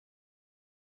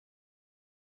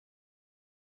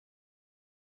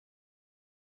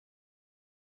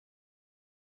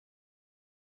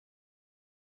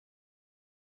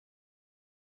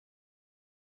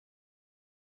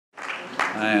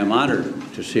I am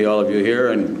honored to see all of you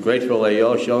here and grateful that you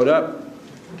all showed up.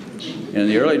 In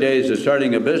the early days of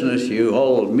starting a business, you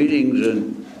hold meetings,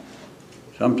 and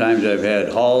sometimes I've had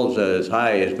halls as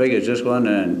big as this one,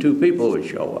 and 2 people would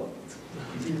show up.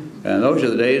 And those are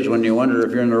the days when you wonder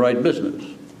if you're in the right business.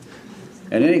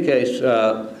 In any case,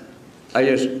 I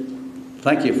just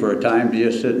thank you for a time to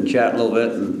just sit and chat a little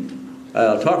bit and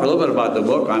talk a little bit about the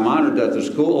book. I'm honored that the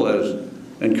school has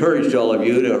encouraged all of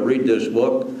you to read this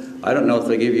book. I don't know if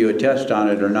they give you a test on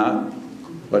it or not,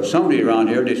 but somebody around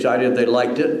here decided they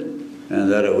liked it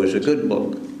and that it was a good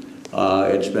book.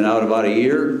 It's been out about a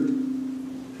year.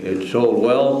 It sold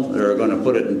well. They're going to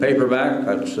put it in paperback.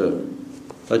 That's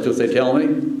what they tell me.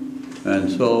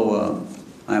 And so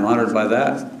I'm honored by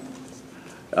that.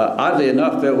 Oddly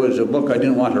enough, it was a book I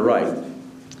didn't want to write.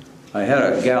 I had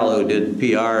a gal who did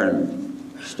PR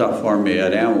and stuff for me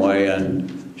at Amway,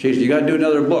 and she said, "You got to do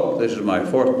another book. This is my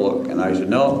 4th book." And I said,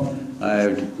 "No,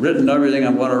 I've written everything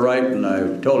I'm going to write, and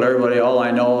I've told everybody all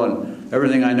I know, and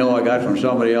everything I know I got from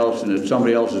somebody else, and it's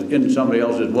in somebody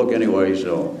else's book anyway,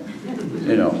 so,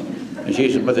 you know." And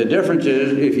she said, "But the difference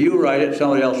is, if you write it,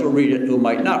 somebody else will read it who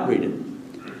might not read it."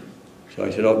 So I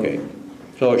said, "Okay."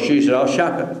 So she said, "I'll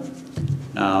shop it."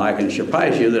 Now, I can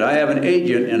surprise you that I have an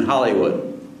agent in Hollywood.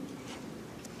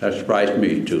 That surprised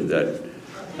me, too, that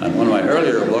on one of my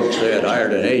earlier books, they had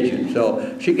hired an agent. So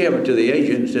she gave it to the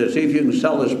agent and said, "See if you can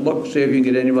sell this book, see if you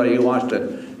can get anybody who wants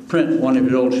to print one of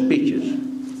his old speeches."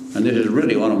 And this is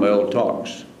really one of my old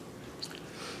talks.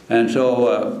 And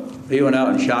so he went out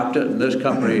and shopped it, and this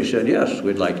company said, "Yes,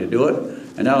 we'd like to do it."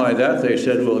 And not only that, they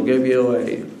said, "We'll give you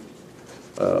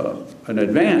an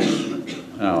advance."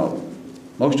 Now,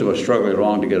 most of us struggle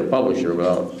along to get a publisher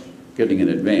without getting an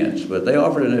advance, but they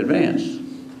offered an advance.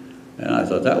 And I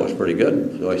thought that was pretty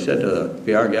good. So I said to the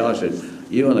PR gal, I said,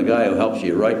 "You and the guy who helps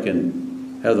you write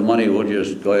can have the money, we'll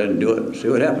just go ahead and do it and see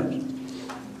what happens."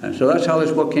 And so that's how this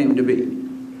book came to be.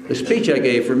 The speech I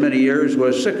gave for many years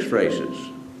was 6 phrases.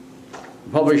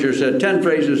 The publisher said 10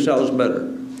 phrases sells better.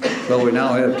 So we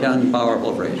now have 10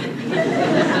 powerful phrases.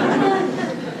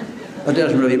 It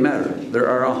doesn't really matter. There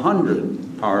are 100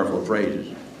 powerful phrases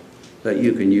that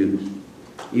you can use.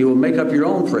 You will make up your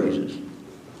own phrases.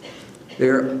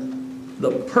 The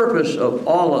purpose of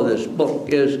all of this book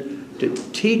is to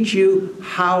teach you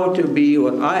how to be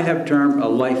what I have termed a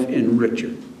life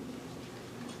enricher.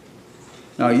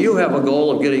 Now, you have a goal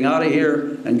of getting out of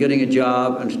here and getting a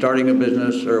job and starting a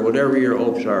business or whatever your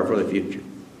hopes are for the future.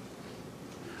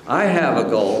 I have a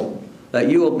goal that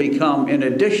you will become, in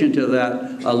addition to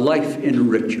that, a life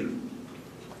enricher.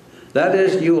 That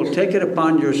is, you will take it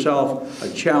upon yourself, a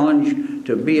challenge,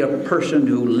 to be a person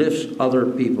who lifts other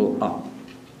people up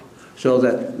so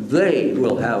that they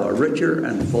will have a richer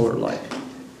and fuller life.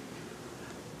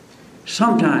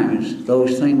 Sometimes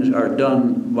those things are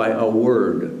done by a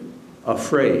word, a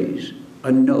phrase,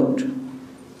 a note.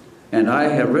 And I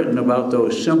have written about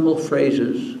those simple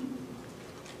phrases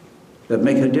that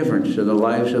make a difference in the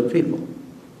lives of people.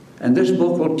 And this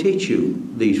book will teach you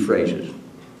these phrases.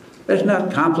 It's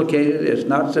not complicated, it's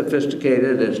not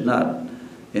sophisticated, it's not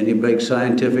any big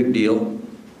scientific deal.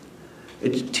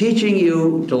 It's teaching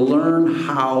you to learn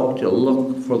how to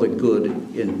look for the good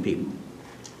in people.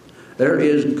 There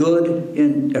is good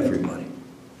in everybody.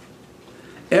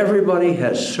 Everybody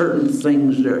has certain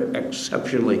things they're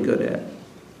exceptionally good at.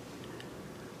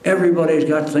 Everybody's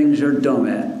got things they're dumb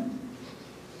at.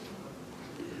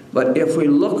 But if we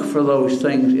look for those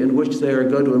things in which they are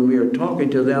good when we are talking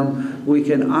to them, we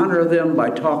can honor them by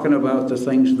talking about the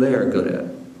things they are good at.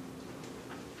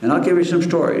 And I'll give you some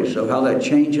stories of how that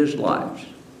changes lives.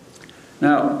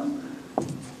 Now,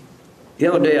 the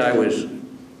other day I was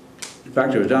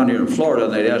down here in Florida,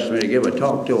 and they'd asked me to give a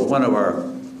talk to one of our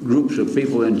groups of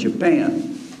people in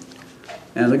Japan.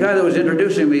 And the guy that was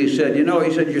introducing me said, "You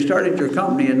you started your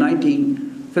company in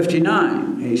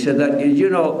 1959. He said that, you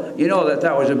know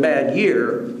that was a bad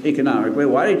year economically.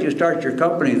 Why did you start your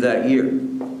company that year?"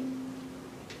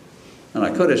 And I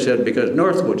could have said, because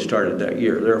Northwood started that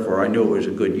year, therefore I knew it was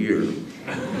a good year.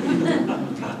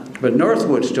 But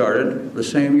Northwood started the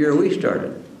same year we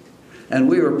started. And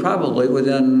we were probably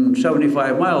within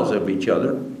 75 miles of each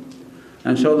other.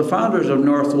 And so the founders of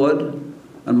Northwood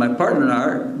and my partner and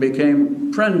I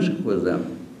became friends with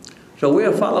them. So we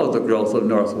have followed the growth of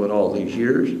Northwood all these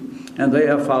years, and they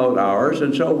have followed ours,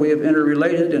 and so we have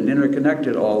interrelated and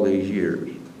interconnected all these years.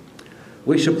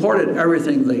 We supported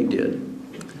everything they did.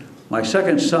 My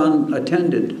second son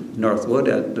attended Northwood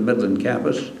at the Midland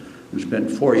campus and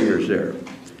spent 4 years there.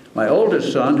 My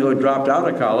oldest son, who had dropped out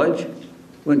of college,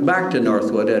 went back to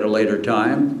Northwood at a later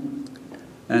time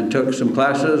and took some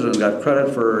classes and got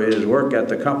credit for his work at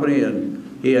the company and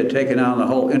he had taken on the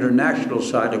whole international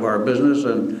side of our business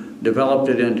and developed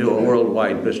it into a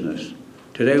worldwide business.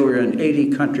 Today we're in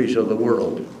 80 countries of the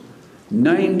world.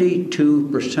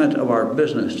 92% of our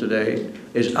business today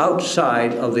is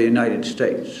outside of the United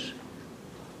States.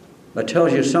 That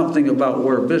tells you something about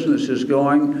where business is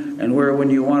going and where, when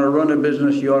you want to run a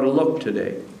business, you ought to look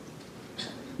today.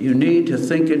 You need to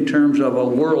think in terms of a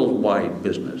worldwide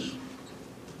business,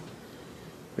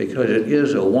 because it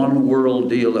is a one world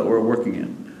deal that we're working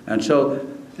in. And so,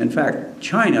 in fact,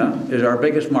 China is our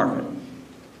biggest market,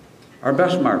 our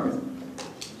best market.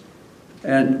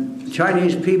 And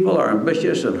Chinese people are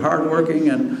ambitious and hardworking,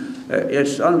 and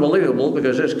it's unbelievable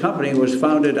because this company was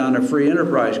founded on a free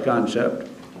enterprise concept.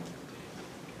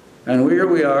 And here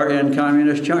we are in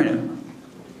communist China,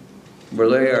 where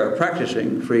they are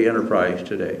practicing free enterprise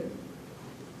today.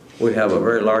 We have a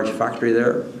very large factory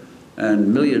there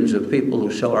and millions of people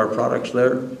who sell our products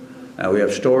there. We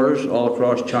have stores all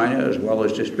across China as well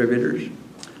as distributors.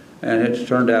 And it's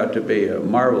turned out to be a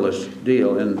marvelous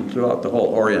deal throughout the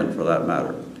whole Orient, for that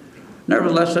matter.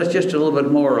 Nevertheless, that's just a little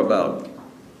bit more about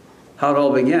how it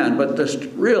all began. But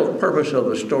the real purpose of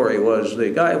the story was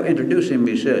the guy introducing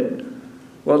me said,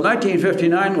 well,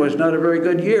 1959 was not a very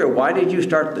good year. Why did you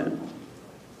start then?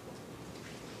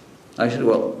 I said,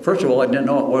 well, first of all, I didn't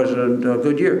know it wasn't a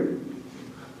good year.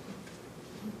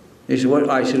 He said, what?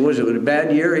 I said, was it a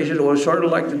bad year? He said, it was sort of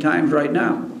like the times right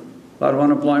now. A lot of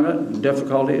unemployment and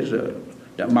difficulties.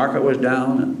 The market was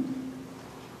down.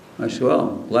 And I said,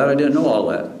 well, glad I didn't know all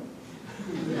that.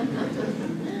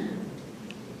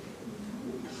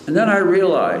 And then I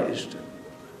realized,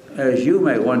 as you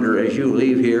may wonder as you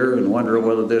leave here and wonder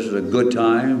whether this is a good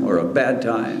time or a bad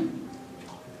time,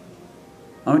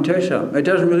 I'm going to tell you something. It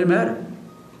doesn't really matter.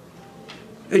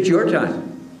 It's your time.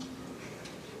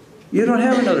 You don't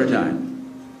have another time.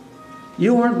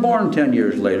 You weren't born 10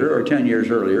 years later or 10 years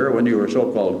earlier when you were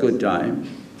so-called good times.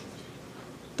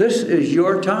 This is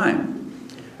your time.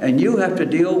 And you have to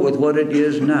deal with what it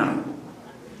is now.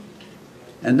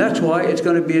 And that's why it's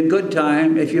going to be a good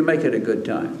time if you make it a good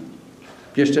time,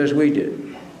 just as we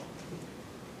did.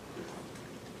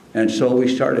 And so we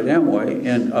started Amway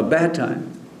in a bad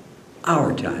time,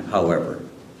 our time, however.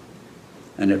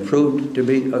 And it proved to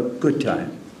be a good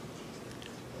time.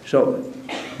 So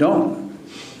don't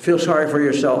feel sorry for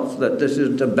yourself that this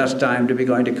is the best time to be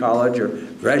going to college or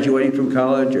graduating from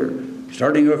college or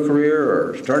starting a career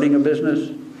or starting a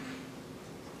business.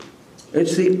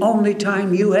 It's the only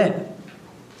time you have.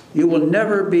 You will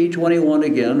never be 21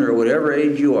 again or whatever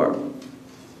age you are.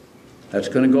 That's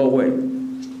going to go away.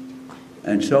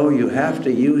 And so you have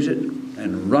to use it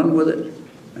and run with it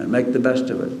and make the best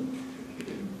of it.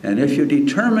 And if you're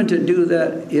determined to do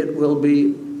that, it will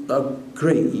be a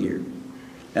great year.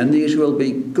 And these will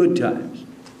be good times.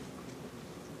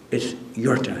 It's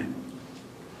your time.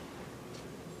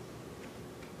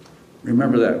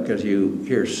 Remember that, because you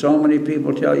hear so many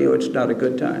people tell you it's not a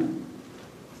good time.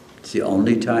 It's the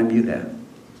only time you have.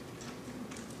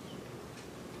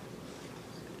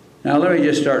 Now let me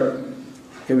just start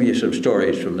giving you some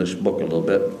stories from this book a little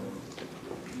bit.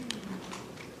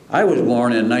 I was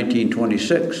born in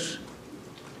 1926.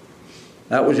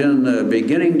 That was in the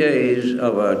beginning days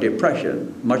of a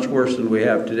depression, much worse than we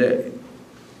have today.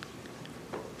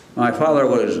 My father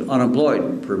was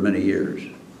unemployed for many years.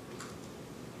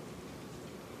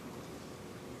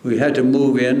 We had to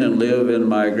move in and live in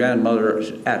my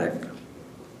grandmother's attic.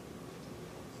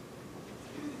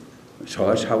 So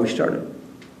that's how we started.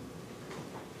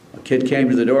 A kid came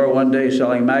to the door one day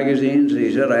selling magazines.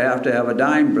 He said, I have to have a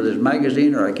dime for this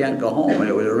magazine or I can't go home. And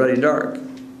it was already dark.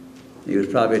 He was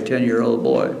probably a 10-year-old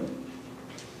boy.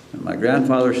 And my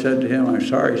grandfather said to him, I'm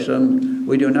sorry, son,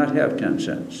 we do not have 10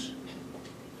 cents.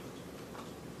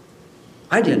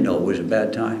 I didn't know it was a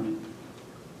bad time.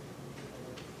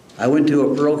 I went to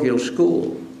a parochial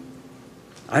school.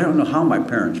 I don't know how my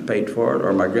parents paid for it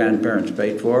or my grandparents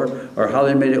paid for it or how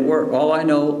they made it work. All I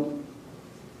know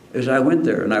is I went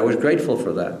there and I was grateful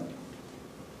for that.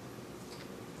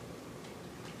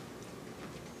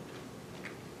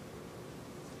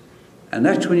 And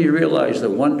that's when you realize the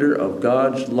wonder of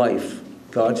God's life,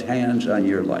 God's hands on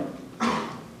your life.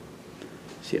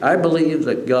 See, I believe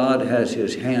that God has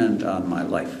His hand on my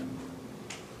life.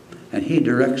 And He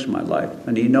directs my life.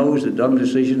 And He knows the dumb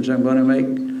decisions I'm going to make,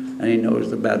 and He knows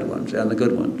the bad ones and the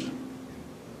good ones.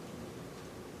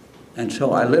 And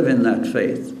so I live in that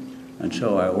faith. And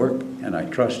so I work, and I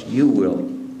trust you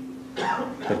will.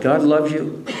 That God loves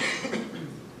you,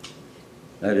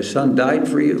 that His Son died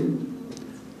for you,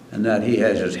 and that He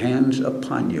has His hands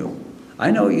upon you. I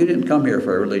know you didn't come here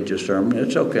for a religious sermon.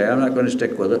 It's okay. I'm not going to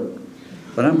stick with it.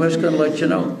 But I'm just going to let you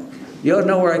know You ought to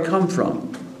know where I come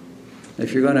from.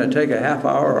 If you're going to take a half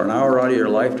hour or an hour out of your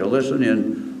life to listen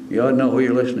in, you ought to know who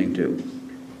you're listening to.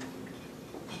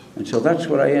 And so that's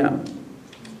what I am.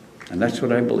 And that's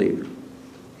what I believe.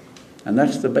 And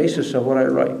that's the basis of what I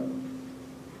write.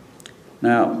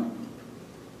 Now,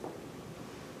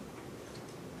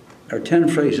 there are 10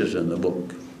 phrases in the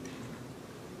book.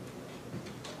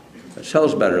 It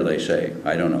sells better, they say.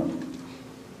 I don't know.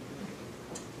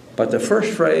 But the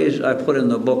first phrase I put in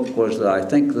the book was, I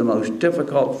think, the most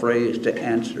difficult phrase to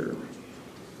answer.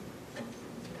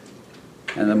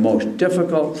 And the most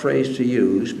difficult phrase to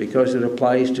use because it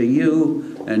applies to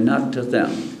you and not to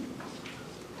them.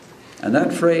 And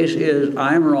that phrase is,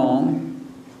 I'm wrong.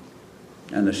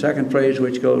 And the second phrase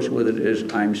which goes with it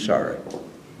is, I'm sorry.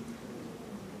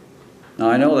 Now,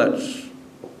 I know that's,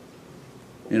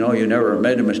 you know, you never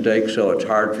made a mistake, so it's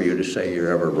hard for you to say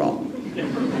you're ever wrong.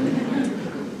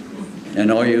 You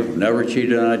know, you've never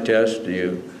cheated on a test, and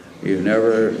you've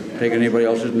never taken anybody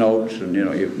else's notes, and, you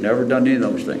know, you've never done any of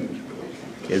those things.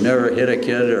 You've never hit a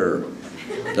kid or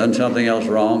done something else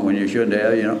wrong when you shouldn't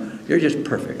have, you know. You're just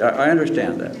perfect. I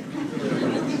understand that.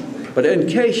 But in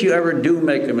case you ever do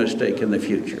make a mistake in the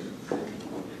future,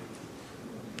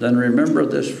 then remember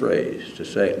this phrase to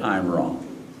say, I'm wrong.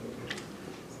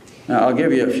 Now, I'll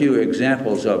give you a few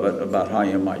examples of it about how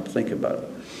you might think about it.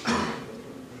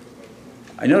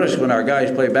 I notice when our guys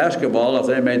play basketball, if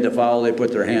they made the foul, they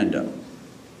put their hand up.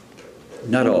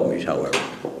 Not always, however.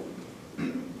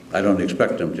 I don't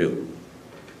expect them to.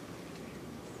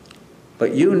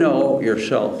 But you know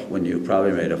yourself when you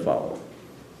probably made a foul.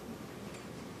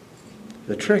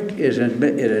 The trick is in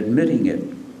admitting it.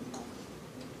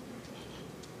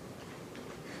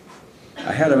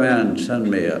 I had a man send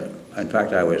me in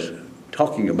fact, I was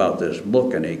talking about this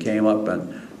book, and he came up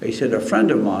and he said, a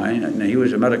friend of mine, and he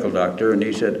was a medical doctor, and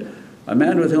he said, a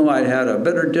man with whom I'd had a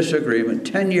bitter disagreement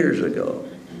 10 years ago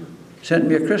sent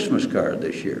me a Christmas card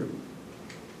this year.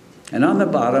 And on the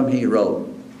bottom he wrote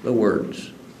the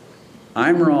words,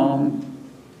 I'm wrong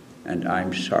and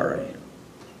I'm sorry.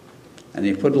 And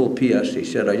he put a little PS. He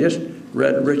said, I just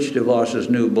read Rich DeVos's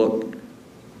new book,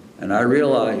 and I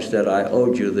realized that I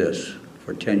owed you this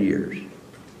for 10 years.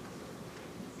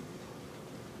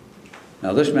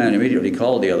 Now, this man immediately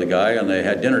called the other guy, and they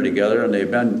had dinner together, and they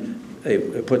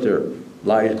put their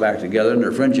lives back together and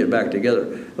their friendship back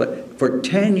together. But for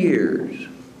 10 years,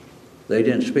 they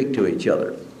didn't speak to each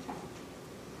other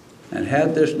and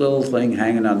had this little thing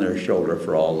hanging on their shoulder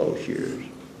for all those years.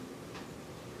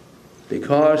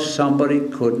 Because somebody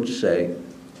couldn't say,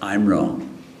 I'm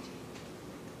wrong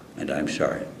and I'm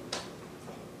sorry.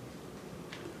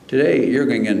 Today, you're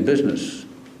going in business,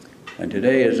 and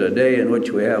today is a day in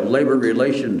which we have labor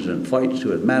relations and fights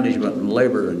with management and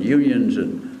labor and unions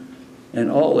and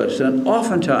all this. And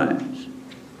oftentimes,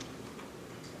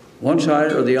 one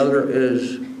side or the other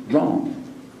is wrong,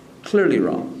 clearly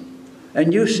wrong.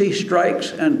 And you see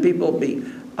strikes and people be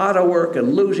out of work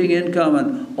and losing income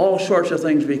and all sorts of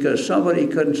things because somebody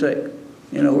couldn't say,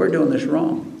 you know, we're doing this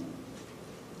wrong.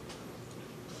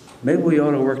 Maybe we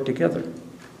ought to work together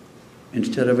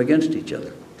instead of against each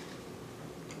other.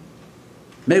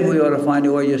 Maybe we ought to find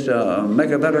a way just to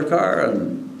make a better car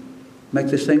and make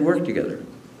this thing work together.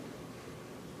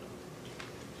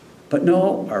 But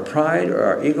no, our pride or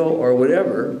our ego or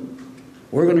whatever,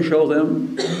 we're going to show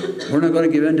them, we're not going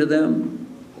to give in to them.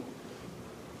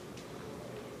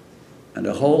 And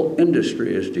the whole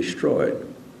industry is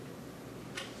destroyed.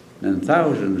 And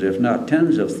thousands, if not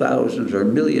tens of thousands or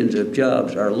millions of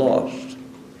jobs are lost.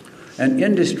 An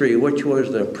industry which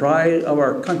was the pride of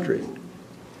our country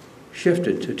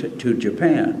shifted to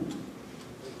Japan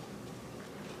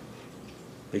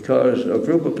because a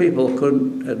group of people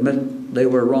couldn't admit they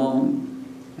were wrong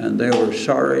and they were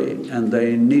sorry and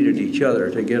they needed each other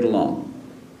to get along.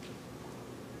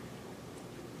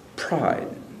 Pride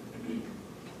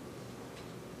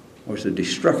was the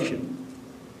destruction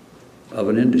of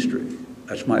an industry.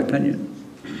 That's my opinion.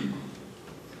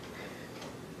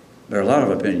 There are a lot of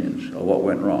opinions of what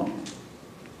went wrong.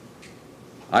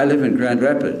 I live in Grand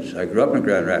Rapids. I grew up in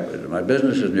Grand Rapids. And my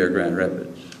business is near Grand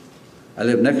Rapids. I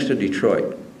live next to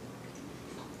Detroit.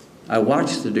 I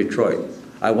watched the Detroit.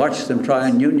 I watched them try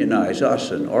and unionize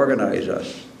us and organize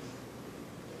us.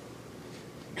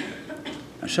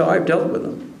 And so I've dealt with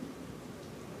them.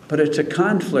 But it's a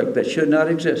conflict that should not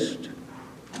exist.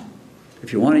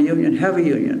 If you want a union, have a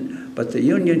union. But the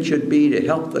union should be to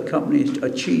help the companies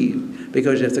achieve.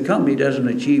 Because if the company doesn't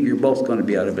achieve, you're both going to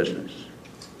be out of business.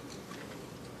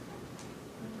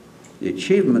 The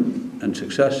achievement and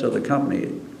success of the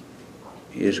company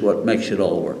is what makes it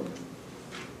all work.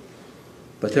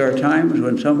 But there are times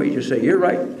when somebody just say, you're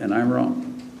right and I'm wrong.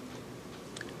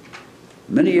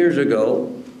 Many years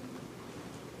ago,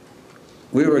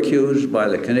 we were accused by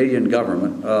the Canadian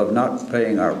government of not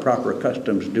paying our proper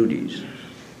customs duties.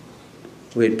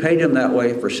 We had paid them that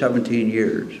way for 17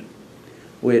 years.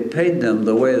 We had paid them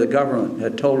the way the government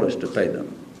had told us to pay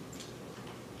them.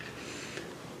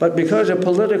 But because of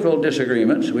political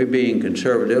disagreements, we being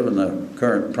conservative and the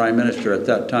current prime minister at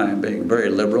that time being very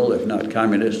liberal, if not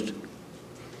communist,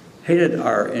 hated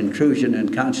our intrusion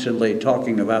and constantly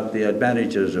talking about the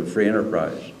advantages of free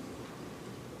enterprise.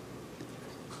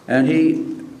 And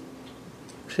he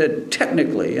said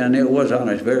technically, and it was on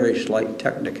a very slight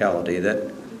technicality,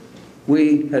 that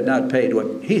we had not paid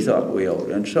what he thought we owed.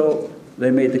 And so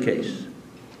they made the case.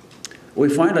 We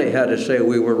finally had to say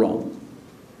we were wrong.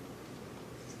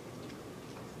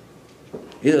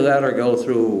 Either that or go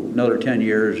through another 10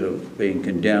 years of being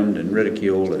condemned and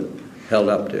ridiculed and held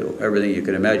up to everything you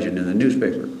could imagine in the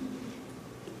newspaper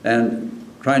and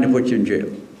trying to put you in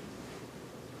jail.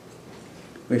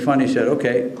 We finally said,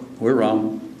 okay, we're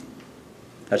wrong.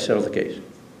 That settled the case.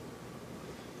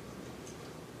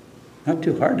 Not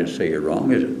too hard to say you're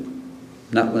wrong, is it?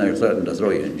 Not when they're threatening to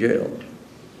throw you in jail.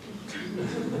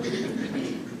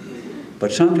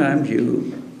 But sometimes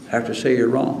you have to say you're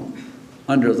wrong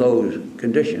under those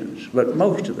conditions. But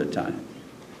most of the time,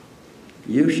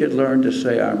 you should learn to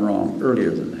say I'm wrong earlier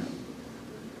than that.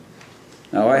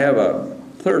 Now, I have a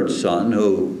third son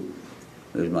who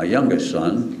is my youngest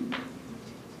son.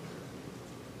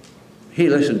 He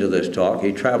listened to this talk.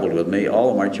 He traveled with me.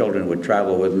 All of my children would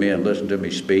travel with me and listen to me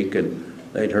speak, and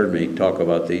they'd heard me talk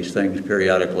about these things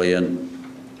periodically. And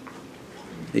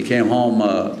he came home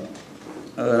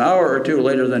an hour or two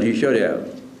later than he should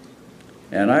have.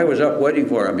 And I was up waiting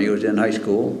for him. He was in high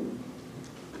school.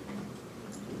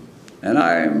 And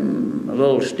I'm a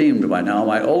little steamed by now.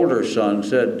 My older son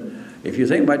said, if you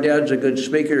think my dad's a good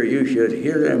speaker, you should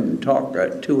hear him talk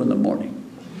at 2 in the morning.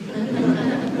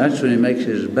 That's when he makes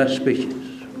his best speeches.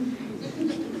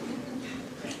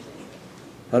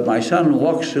 But my son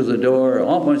walks through the door,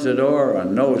 opens the door,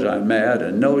 and knows I'm mad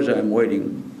and knows I'm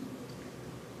waiting.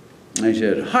 And he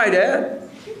said, hi, Dad.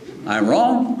 I'm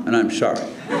wrong, and I'm sorry.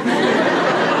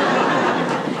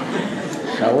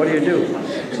 Now, what do you do?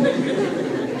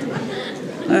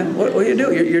 What do you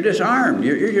do? You're disarmed.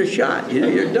 You're just shot. You know,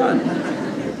 you're done.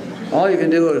 All you can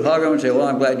do is hug him and say, well,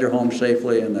 I'm glad you're home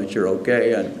safely and that you're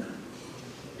okay, and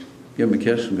give him a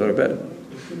kiss and go to bed.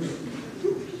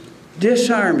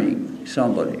 Disarming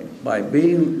somebody by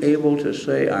being able to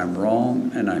say, I'm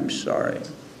wrong and I'm sorry.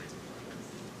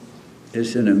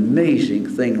 It's an amazing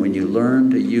thing when you learn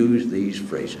to use these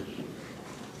phrases.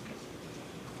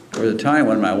 There was a time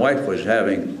when my wife was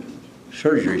having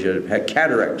surgery. She had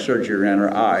cataract surgery on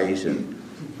her eyes, and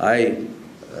I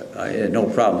had no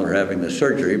problem with her having the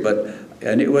surgery,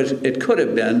 and it could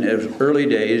have been, it was early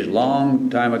days, long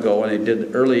time ago, when they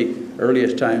did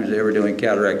earliest times they were doing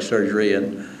cataract surgery,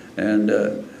 and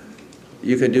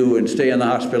you could do and stay in the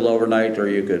hospital overnight, or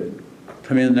you could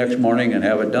come in the next morning and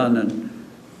have it done. And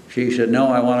she said, no,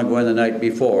 I want to go in the night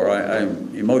before.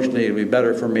 I'm emotionally, it'll be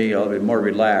better for me, I'll be more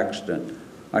relaxed. And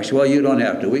I said, well, you don't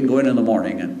have to. We can go in the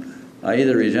morning. And I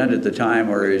either resented the time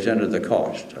or resented the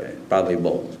cost, probably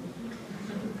both.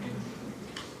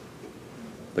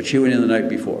 But she went in the night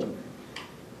before.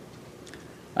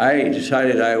 I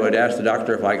decided I would ask the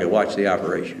doctor if I could watch the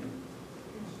operation.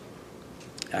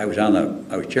 I was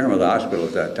chairman of the hospital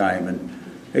at that time, and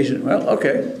he said, well,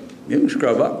 okay, you can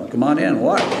scrub up, come on in,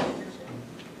 watch.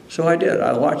 So I did.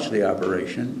 I watched the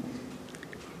operation.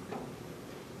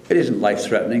 It isn't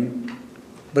life-threatening,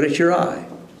 but it's your eye.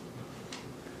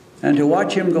 And to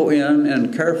watch him go in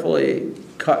and carefully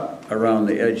cut around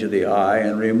the edge of the eye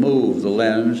and remove the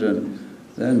lens and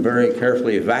then very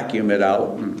carefully vacuum it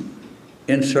out and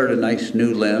insert a nice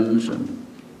new lens and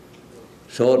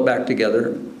sew it back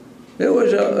together, it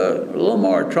was a little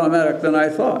more traumatic than I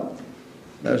thought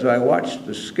as I watched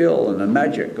the skill and the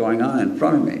magic going on in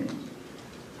front of me.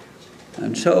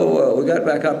 And so we got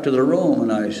back up to the room,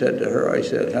 and I said to her, I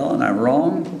said, Helen, I'm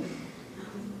wrong,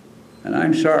 and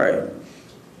I'm sorry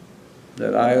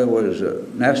that I was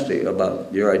nasty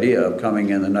about your idea of coming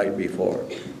in the night before.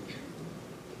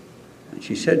 And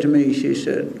she said to me, she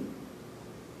said,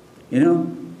 you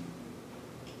know,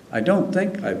 I don't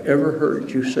think I've ever heard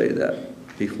you say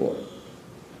that before.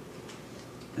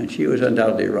 And she was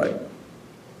undoubtedly right.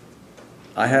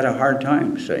 I had a hard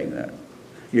time saying that.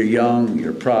 You're young,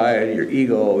 your pride, your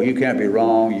ego, you can't be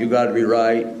wrong, you got to be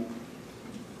right. And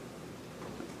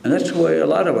that's the way a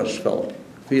lot of us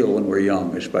feel when we're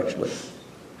young, especially.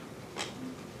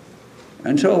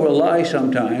 And so we'll lie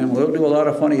sometime. We'll do a lot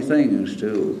of funny things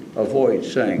to avoid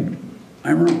saying,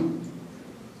 I'm wrong.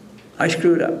 I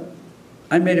screwed up.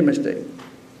 I made a mistake.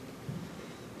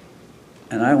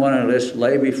 And I want to just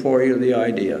lay before you the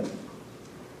idea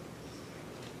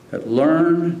that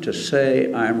learn to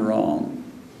say I'm wrong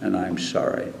and I'm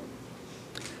sorry.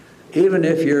 Even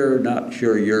if you're not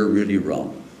sure you're really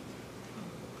wrong.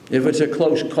 If it's a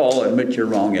close call, admit you're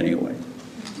wrong anyway.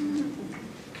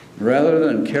 Rather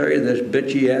than carry this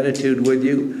bitchy attitude with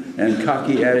you and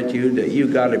cocky attitude that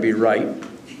you got to be right.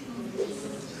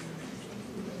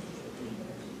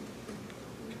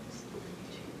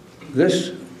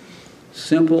 This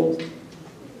simple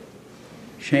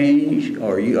change,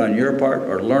 or on your part,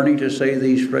 or learning to say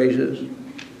these phrases,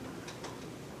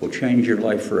 will change your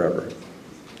life forever.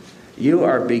 You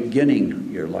are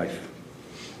beginning your life.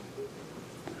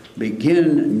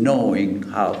 Begin knowing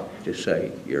how to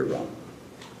say you're wrong.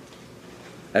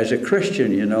 As a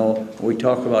Christian, you know, we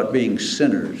talk about being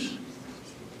sinners.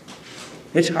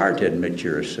 It's hard to admit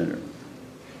you're a sinner.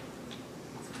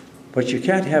 But you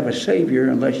can't have a Savior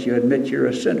unless you admit you're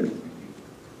a sinner.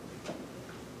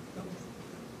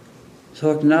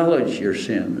 So acknowledge your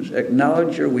sins,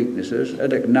 acknowledge your weaknesses,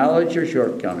 and acknowledge your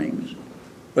shortcomings.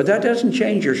 But that doesn't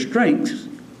change your strengths.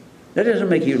 That doesn't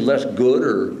make you less good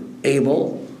or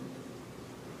able.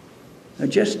 It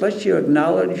just lets you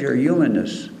acknowledge your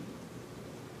humanness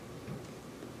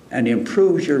and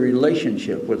improves your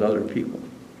relationship with other people.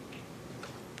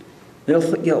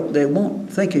 They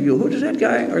won't think of you. Who does that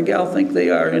guy or gal think they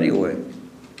are anyway?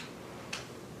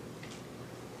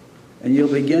 And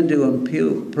you'll begin to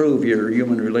improve your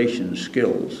human relations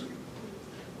skills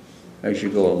as you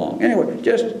go along. Anyway,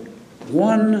 just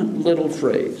one little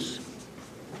phrase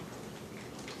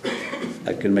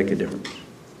that can make a difference.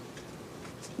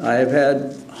 I have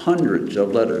had hundreds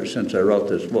of letters since I wrote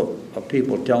this book of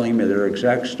people telling me their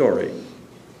exact story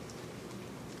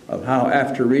of how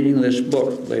after reading this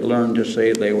book they learned to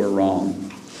say they were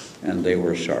wrong and they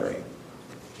were sorry.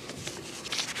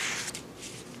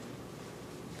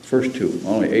 First two,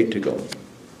 only 8 to go.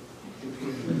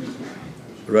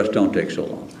 The rest don't take so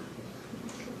long.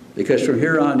 Because from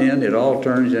here on in, it all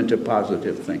turns into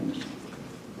positive things.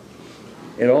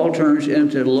 It all turns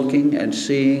into looking and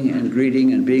seeing and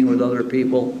greeting and being with other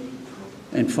people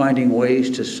and finding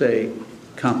ways to say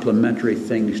complimentary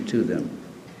things to them.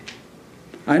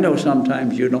 I know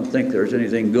sometimes you don't think there's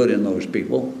anything good in those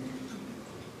people.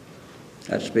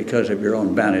 That's because of your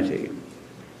own vanity.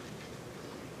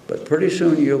 But pretty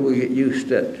soon you will get used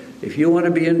to it. If you want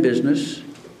to be in business,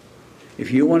 if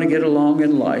you want to get along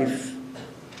in life,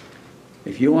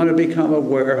 if you want to become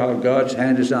aware how God's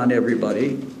hand is on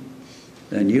everybody,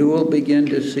 then you will begin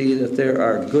to see that there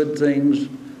are good things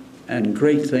and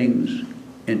great things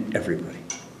in everybody.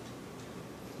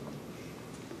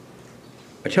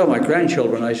 I tell my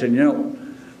grandchildren, I said, you know,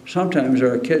 sometimes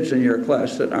there are kids in your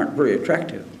class that aren't very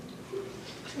attractive.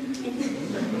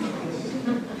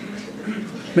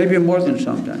 Maybe more than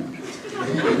sometimes.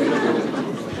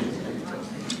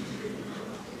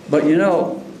 But you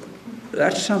know,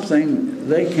 that's something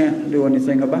they can't do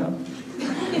anything about.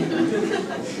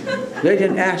 They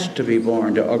didn't ask to be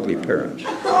born to ugly parents.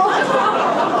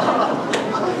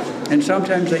 And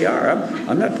sometimes they are.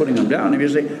 I'm not putting them down. If you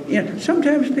say, you know,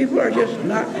 sometimes people are just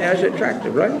not as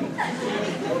attractive, right?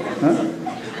 Huh?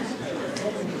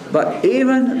 But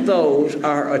even those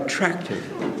are attractive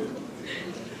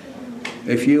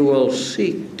if you will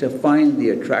seek to find the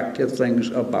attractive things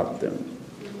about them.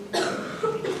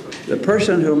 The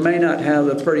person who may not have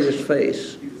the prettiest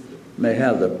face may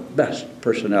have the best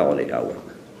personality, however,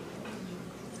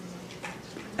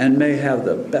 and may have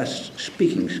the best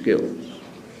speaking skills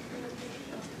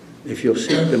if you'll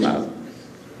seek them out.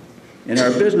 In our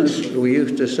business, we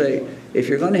used to say, if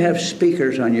you're going to have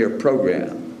speakers on your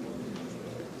program,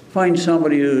 find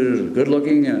somebody who's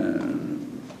good-looking,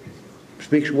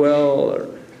 speaks well, or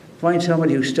find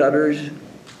somebody who stutters,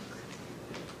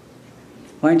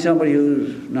 find somebody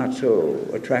who's not so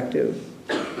attractive.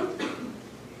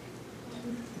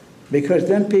 Because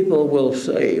then people will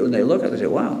say, when they look at it, they say,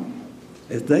 wow,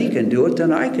 if they can do it,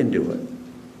 then I can do it.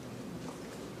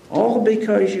 All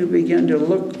because you begin to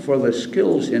look for the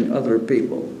skills in other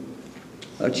people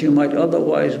that you might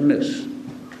otherwise miss.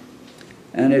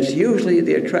 And it's usually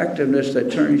the attractiveness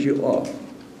that turns you off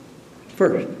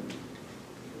first.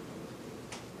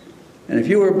 And if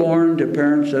you were born to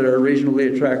parents that are reasonably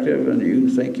attractive and you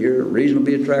think you're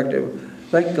reasonably attractive,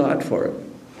 thank God for it.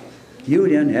 You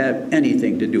didn't have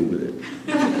anything to do with it.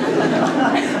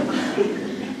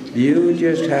 You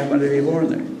just happened to be born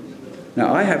there.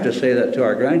 Now, I have to say that to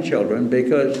our grandchildren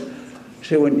because,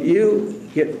 see, when you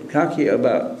get cocky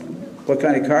about what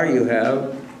kind of car you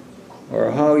have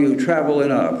or how you travel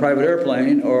in a private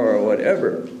airplane or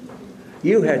whatever.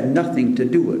 You had nothing to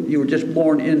do with it. You were just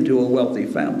born into a wealthy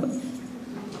family.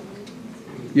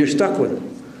 You're stuck with it.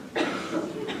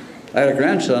 I had a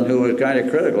grandson who was kind of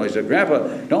critical. He said,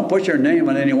 "Grandpa, don't put your name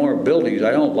on any more buildings.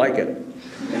 I don't like it.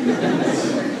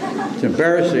 It's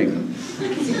embarrassing."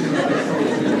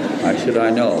 I said, "I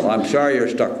know. I'm sorry you're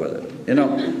stuck with it." You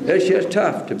know, it's just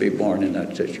tough to be born in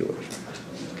that situation.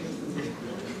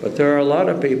 But there are a lot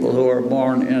of people who are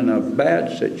born in a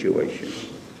bad situation.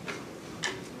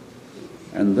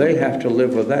 And they have to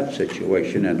live with that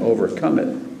situation and overcome it.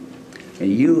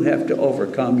 And you have to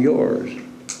overcome yours.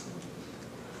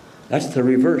 That's the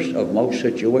reverse of most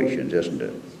situations, isn't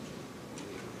it?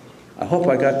 I hope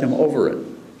I got them over it.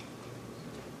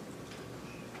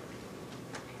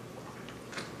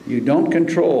 You don't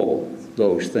control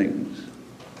those things.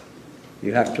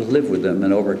 You have to live with them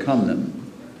and overcome them.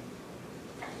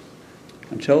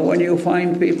 And so when you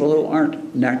find people who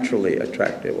aren't naturally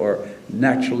attractive or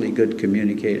naturally good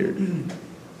communicators,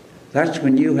 that's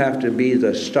when you have to be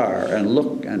the star and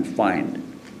look and find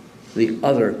the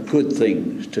other good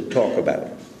things to talk about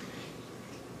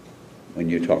when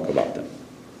you talk about them.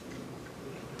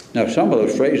 Now, some of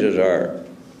those phrases are,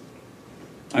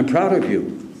 "I'm proud of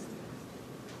you."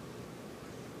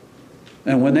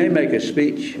 And when they make a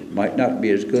speech, it might not be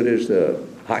as good as the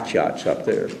hotshots up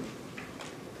there.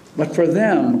 But for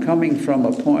them, coming from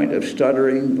a point of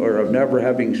stuttering or of never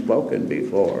having spoken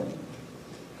before,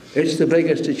 it's the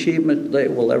biggest achievement they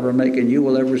will ever make and you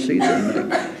will ever see them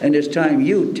make. And it's time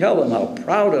you tell them how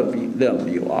proud of them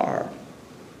you are.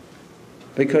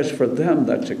 Because for them,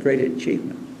 that's a great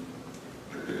achievement.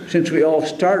 Since we all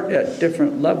start at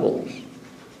different levels,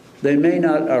 they may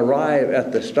not arrive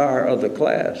at the star of the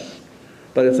class,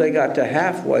 but if they got to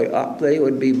halfway up, they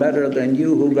would be better than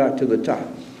you who got to the top.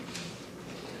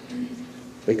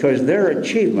 Because their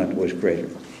achievement was greater.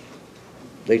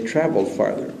 They traveled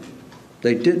farther.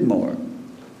 They did more.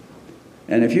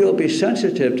 And if you'll be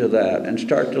sensitive to that and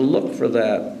start to look for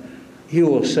that, you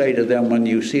will say to them when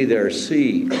you see their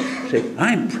C, say,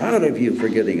 "I'm proud of you for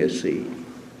getting a C."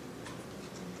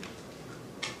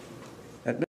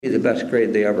 That may be the best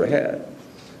grade they ever had.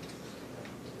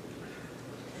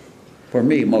 For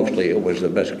me, mostly, it was the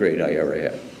best grade I ever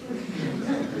had.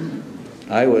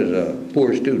 I was a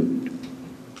poor student.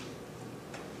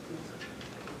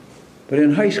 But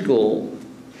in high school,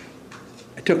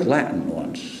 I took Latin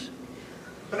once.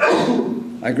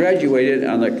 I graduated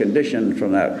on the condition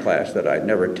from that class that I'd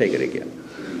never take it again.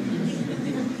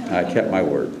 I kept my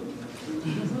word.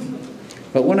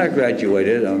 But when I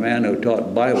graduated, a man who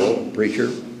taught Bible, a preacher,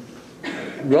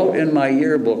 wrote in my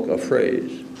yearbook a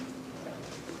phrase,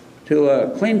 "To a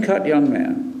clean-cut young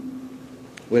man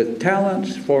with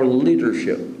talents for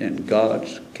leadership in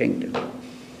God's kingdom."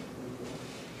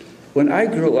 When I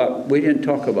grew up, we didn't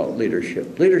talk about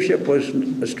leadership. Leadership was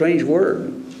a strange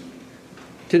word.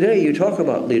 Today, you talk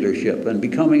about leadership and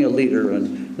becoming a leader,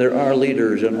 and there are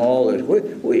leaders and all this.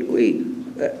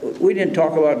 We didn't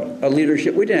talk about a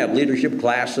leadership. We didn't have leadership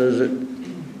classes.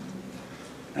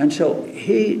 And so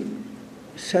he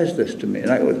says this to me, and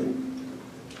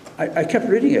I kept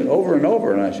reading it over and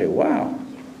over, and I say, wow,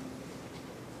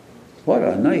 what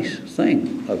a nice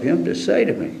thing of him to say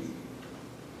to me.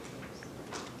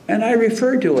 And I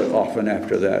referred to it often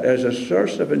after that as a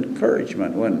source of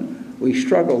encouragement when we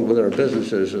struggled with our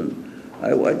businesses. And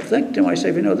I would think to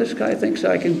myself, you know, this guy thinks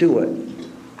I can do it.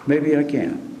 Maybe I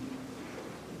can.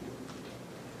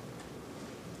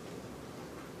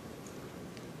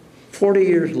 40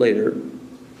 years later,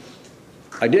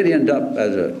 I did end up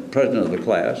as a president of the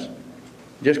class,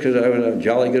 just because I was a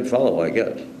jolly good fellow, I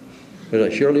guess. Because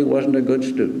I surely wasn't a good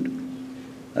student.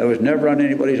 I was never on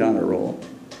anybody's honor roll.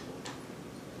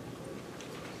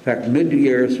 In fact,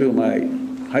 mid-year through my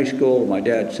high school, my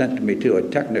dad sent me to a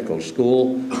technical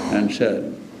school and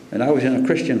said, and I was in a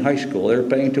Christian high school, they were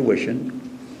paying tuition,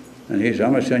 and he said,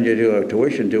 I'm going to send you to a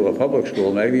tuition to a public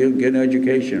school, maybe you'll get an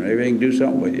education, maybe I can do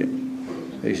something with you.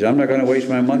 He said, I'm not going to waste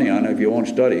my money on it if you won't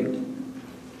study.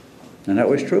 And that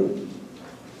was true.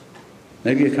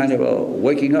 Maybe a kind of a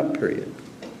waking up period.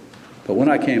 But when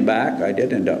I came back, I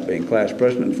did end up being class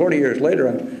president. And 40 years later,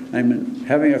 I'm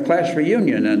having a class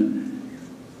reunion,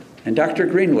 and Dr.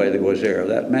 Greenway that was there,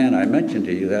 that man I mentioned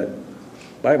to you, that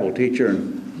Bible teacher,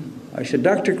 and I said,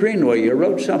 Dr. Greenway, you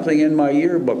wrote something in my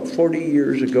yearbook 40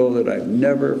 years ago that I've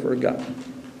never forgotten.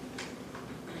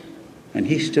 And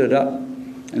he stood up,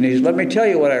 and he said, let me tell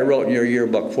you what I wrote in your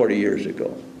yearbook 40 years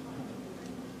ago.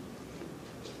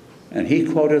 And he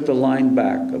quoted the line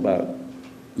back about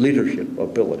leadership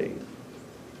ability.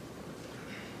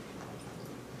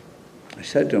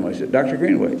 said to him, I said, Dr.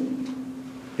 Greenway,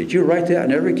 did you write that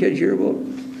in every kid's yearbook?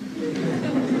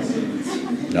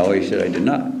 No, he said, I did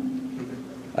not.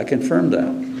 I confirmed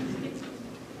that.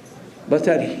 But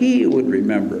that he would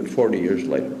remember it 40 years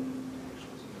later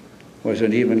was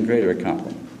an even greater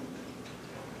compliment.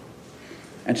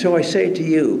 And so I say to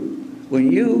you,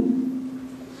 when you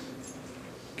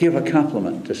give a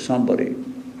compliment to somebody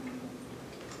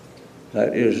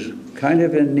that is kind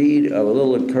of in need of a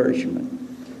little encouragement,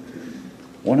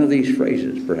 one of these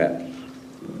phrases perhaps,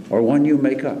 or one you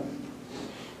make up,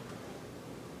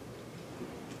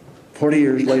 40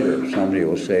 years later somebody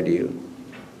will say to you,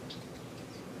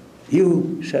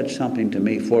 you said something to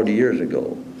me 40 years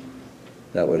ago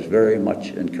that was very much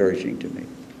encouraging to me.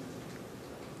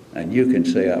 And you can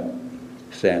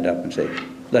stand up and say,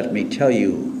 let me tell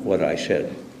you what I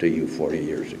said to you 40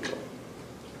 years ago.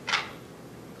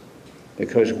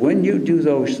 Because when you do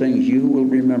those things, you will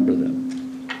remember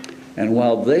them. And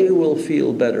while they will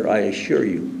feel better, I assure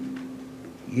you,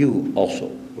 you also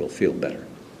will feel better.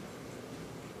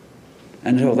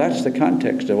 And so that's the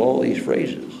context of all these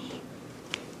phrases.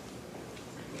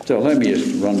 So let me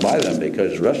just run by them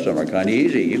because the rest of them are kind of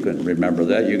easy. You can remember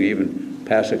that. You can even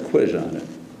pass a quiz on it.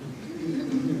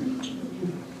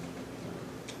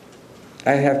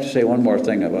 I have to say one more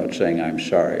thing about saying I'm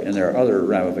sorry, and there are other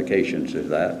ramifications of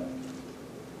that.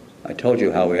 I told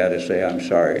you how we had to say I'm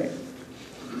sorry.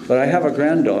 But I have a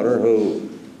granddaughter who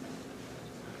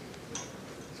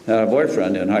had a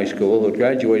boyfriend in high school who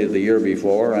graduated the year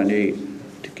before, and he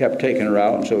kept taking her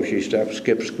out, and so she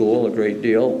skipped school a great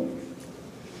deal.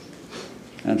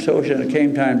 And so when it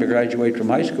came time to graduate from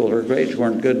high school, her grades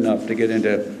weren't good enough to get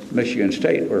into Michigan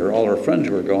State, where all her friends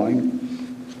were going.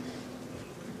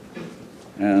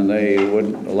 And they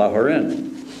wouldn't allow her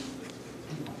in.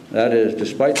 That is,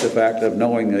 despite the fact of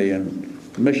knowing the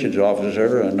admissions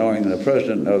officer and knowing the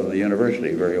president of the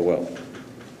university very well.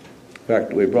 In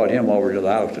fact, we brought him over to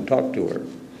the house to talk to her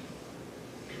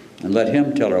and let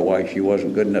him tell her why she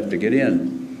wasn't good enough to get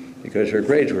in, because her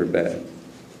grades were bad.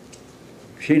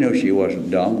 She knew she wasn't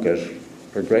dumb because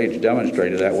her grades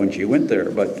demonstrated that when she went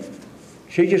there, but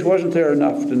she just wasn't there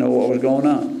enough to know what was going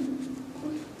on.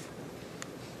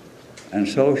 And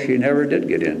so she never did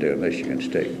get into Michigan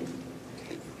State.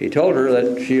 He told her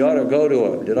that she ought to go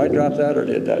to a, did I drop that or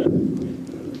did that?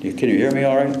 Can you hear me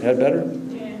all right? Is that better?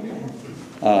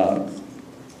 Yeah.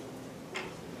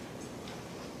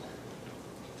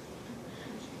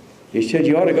 He said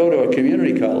you ought to go to a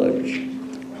community college.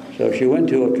 So she went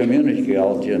to a community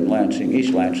college in Lansing,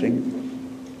 East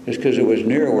Lansing, just because it was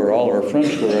near where all her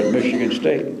friends were at Michigan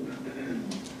State.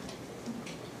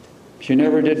 She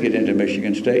never did get into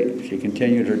Michigan State. She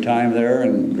continued her time there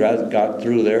and got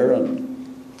through there. And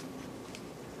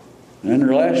in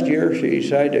her last year, she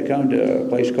decided to come to a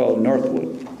place called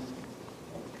Northwood.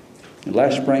 And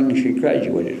last spring, she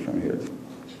graduated from here.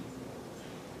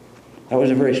 That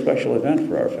was a very special event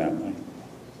for our family.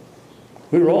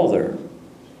 We were all there,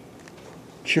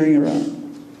 cheering her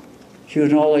on. She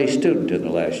was an all-A student in the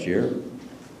last year,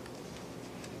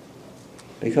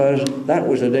 because that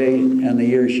was the day and the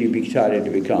year she decided to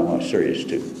become a serious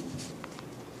student.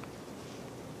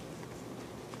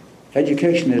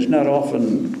 Education is not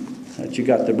often that you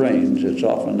got the brains, it's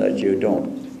often that you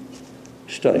don't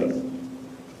study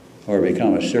or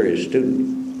become a serious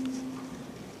student.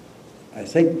 I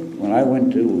think when I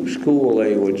went to school,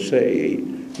 they would say,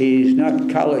 he's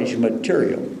not college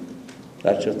material.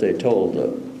 That's what they told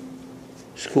the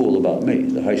school about me,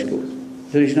 the high school.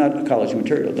 That he's not college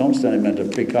material. Don't send him into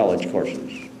pre-college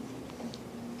courses.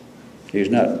 He's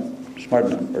not smart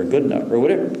enough or good enough or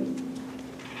whatever.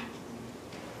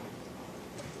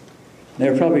 They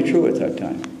were probably true at that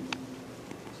time.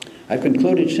 I've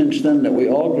concluded since then that we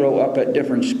all grow up at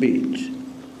different speeds.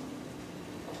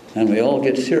 And we all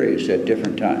get serious at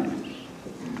different times.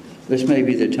 This may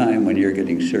be the time when you're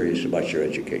getting serious about your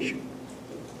education.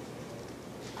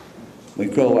 We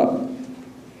grow up.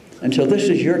 And so this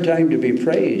is your time to be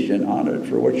praised and honored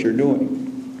for what you're doing.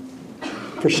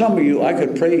 For some of you, I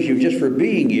could praise you just for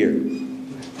being here.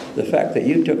 The fact that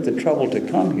you took the trouble to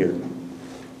come here.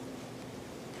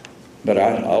 But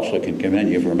I also can commend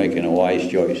you for making a wise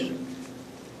choice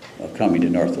of coming to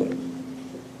Northwood.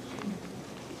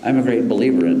 I'm a great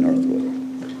believer in Northwood.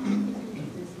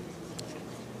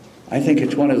 I think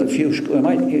it's one of the few schools.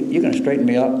 You going to straighten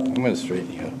me up? I'm going to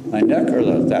straighten you up. My neck or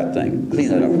that thing? Clean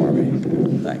that up for me.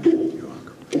 Thanks. You're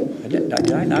welcome.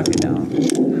 Did I knock you down?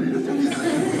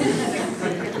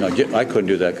 No, I couldn't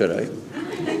do that, could I?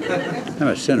 I'm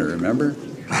a sinner, remember?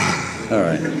 All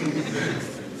right.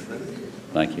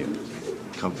 Thank you.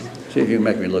 Come. See if you can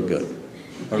make me look good,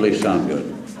 or at least sound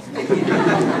good.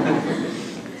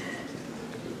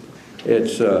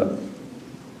 It's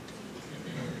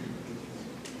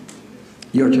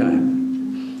your time.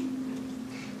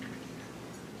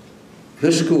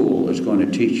 This school is going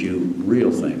to teach you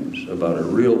real things about a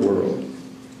real world.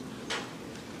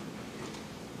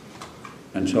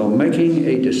 And so making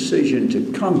a decision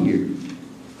to come here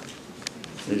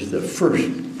is the first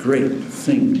great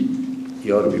thing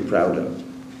you ought to be proud of.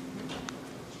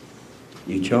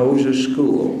 You chose a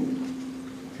school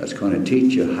that's going to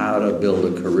teach you how to build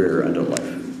a career and a life.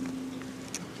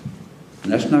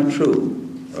 And that's not true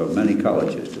of many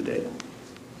colleges today.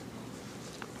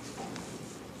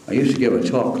 I used to give a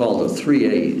talk called the 3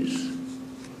 A's.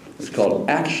 It's called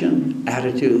Action,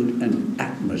 Attitude, and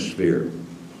Atmosphere.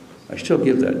 I still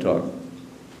give that talk.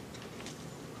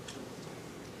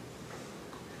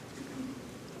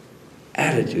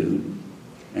 Attitude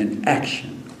and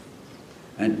action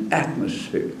and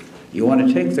atmosphere. You want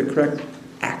to take the correct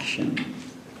action.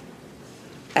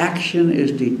 Action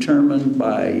is determined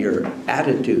by your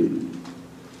attitude,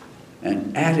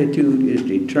 and attitude is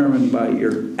determined by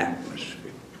your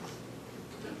atmosphere.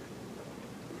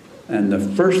 And the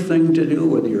first thing to do,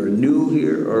 whether you're new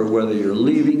here or whether you're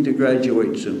leaving to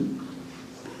graduate soon,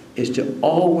 is to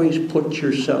always put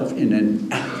yourself in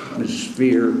an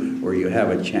atmosphere where you have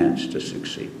a chance to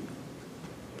succeed.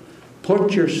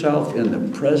 Put yourself in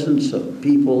the presence of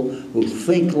people who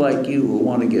think like you, who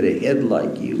want to get ahead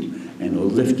like you, and will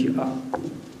lift you up.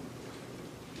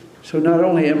 So not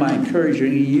only am I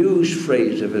encouraging you to use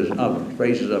phrases of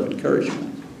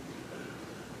encouragement,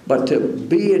 but to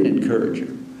be an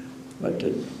encourager, but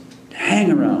to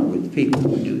hang around with people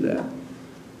who do that.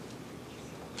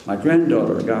 My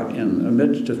granddaughter got in the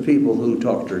midst of people who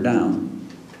talked her down.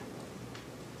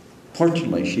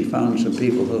 Fortunately, she found some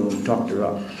people who talked her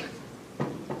up.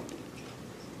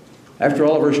 After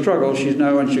all of her struggles, she's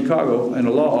now in Chicago in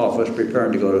a law office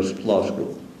preparing to go to law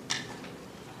school.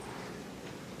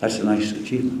 That's a nice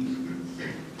achievement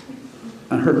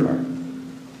on her part.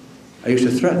 I used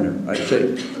to threaten her. I'd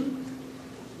say,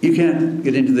 you can't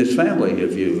get into this family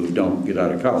if you don't get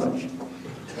out of college.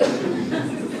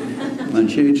 And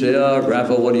she'd say, oh,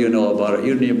 Grandpa, what do you know about it?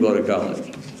 You didn't even go to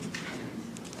college.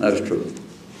 That's true.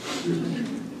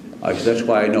 I said, that's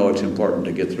why I know it's important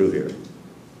to get through here.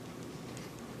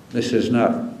 This is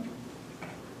not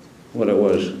what it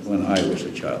was when I was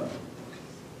a child.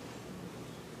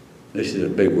 This is a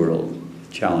big world,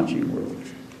 challenging world.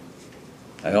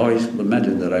 I always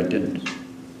lamented that I didn't.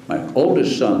 My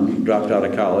oldest son dropped out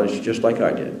of college just like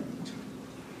I did,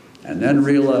 and then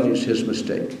realized his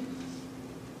mistake.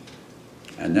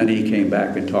 And then he came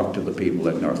back and talked to the people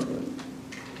at Northwood.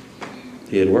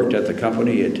 He had worked at the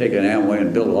company, he had taken Amway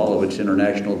and built all of its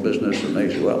international business, and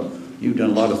they said, well, you've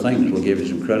done a lot of things, we'll give you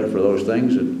some credit for those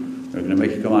things, and we're going to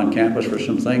make you come on campus for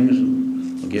some things,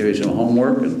 and we'll give you some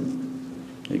homework,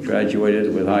 and he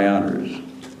graduated with high honors.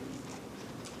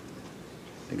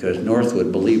 Because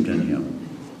Northwood believed in him,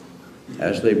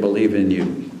 as they believe in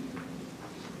you.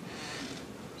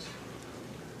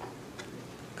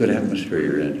 Good atmosphere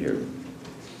you're in here.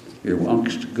 You're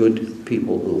amongst good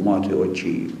people who want to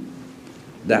achieve.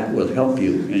 That will help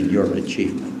you in your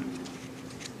achievement.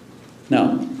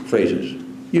 Now, phrases.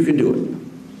 You can do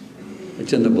it.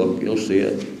 It's in the book. You'll see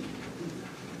it.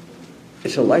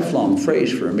 It's a lifelong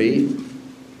phrase for me.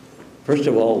 First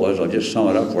of all was, I'll just sum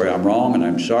it up where I'm wrong and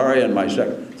I'm sorry, and my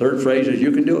third phrase is,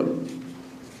 you can do it.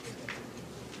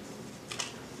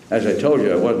 As I told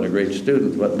you, I wasn't a great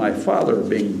student, but my father,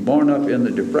 being born up in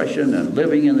the Depression and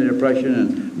living in the Depression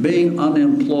and being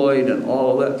unemployed and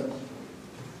all of that,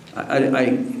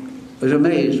 I was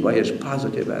amazed by his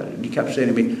positive attitude. He kept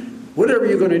saying to me, whatever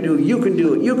you're going to do, you can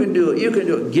do it, you can do it, you can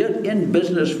do it. Get in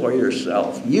business for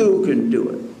yourself. You can do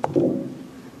it.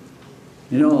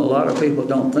 You know, a lot of people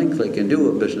don't think they can do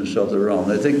a business of their own.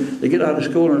 They think they get out of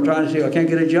school and are trying to say, I can't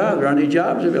get a job. There aren't any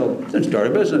jobs available. Then start a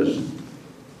business.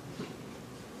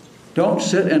 Don't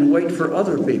sit and wait for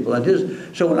other people.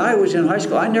 So when I was in high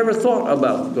school, I never thought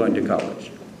about going to college.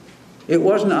 It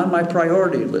wasn't on my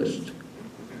priority list.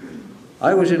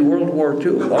 I was in World War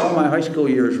II. All my high school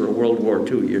years were World War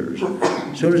II years.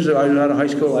 As soon as I was out of high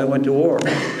school, I went to war.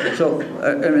 So,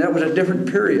 I mean, that was a different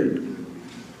period.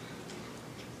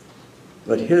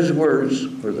 But his words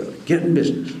were get in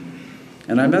business.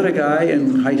 And I met a guy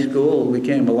in high school who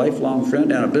became a lifelong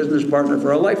friend and a business partner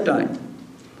for a lifetime.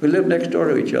 We lived next door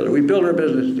to each other. We built our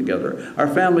business together. Our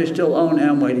families still own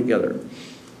Amway together.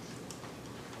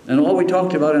 And all we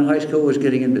talked about in high school was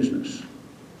getting in business.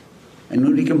 And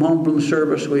when we come home from the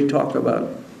service, we talk about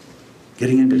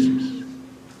getting in business.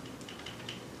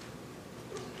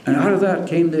 And out of that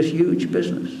came this huge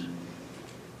business.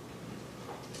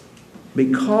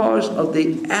 Because of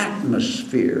the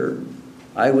atmosphere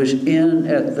I was in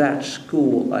at that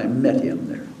school, I met him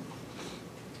there.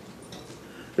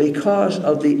 Because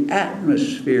of the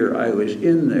atmosphere I was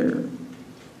in there,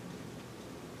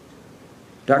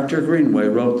 Dr. Greenway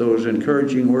wrote those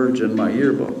encouraging words in my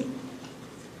yearbook,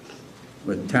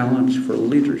 with talents for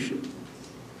leadership.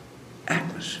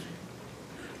 Atmosphere.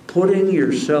 Putting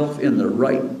yourself in the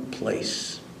right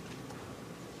place.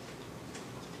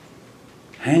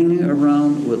 Hanging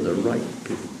around with the right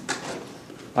people.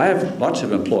 I have lots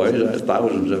of employees. I have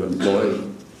thousands of employees.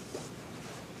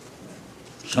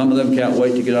 Some of them can't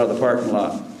wait to get out of the parking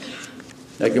lot.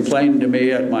 They complain to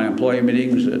me at my employee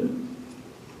meetings that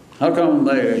how come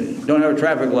they don't have a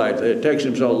traffic light? It takes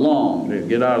them so long to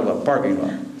get out of the parking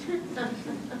lot.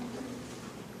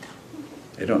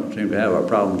 They don't seem to have a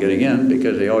problem getting in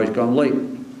because they always come late.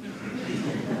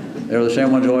 They're the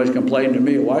same ones who always complain to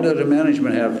me, why does the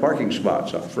management have parking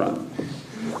spots up front?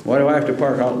 Why do I have to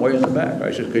park out way in the back?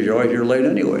 I said, because you're always here late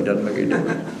anyway, it doesn't make any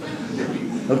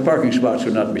difference. Those parking spots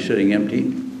would not be sitting empty.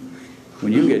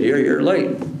 When you get here, you're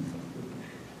late.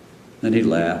 Then he'd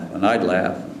laugh, and I'd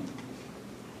laugh.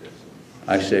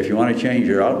 I say, if you want to change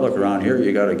your outlook around here,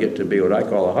 you got to get to be what I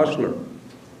call a hustler.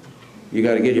 You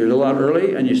got to get here a little out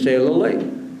early, and you stay a little late.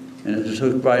 And the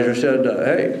supervisor said,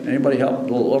 hey, anybody help? A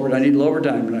little overtime? I need a little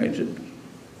overtime tonight. I said,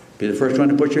 be the first one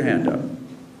to put your hand up.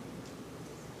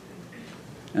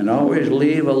 And always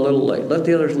leave a little late. Let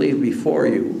the others leave before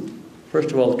you.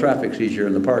 First of all, the traffic's easier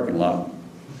in the parking lot.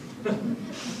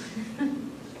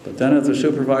 But then if the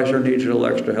supervisor needs a little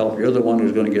extra help, you're the one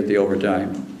who's going to get the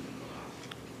overtime.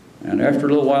 And after a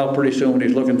little while, pretty soon, when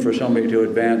he's looking for somebody to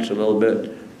advance a little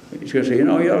bit, he's going to say, you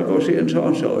know, you ought to go see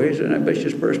so-and-so. He's an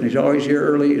ambitious person. He's always here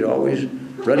early. He's always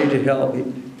ready to help.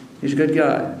 He's a good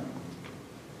guy.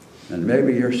 And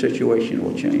maybe your situation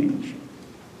will change.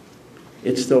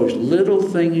 It's those little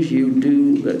things you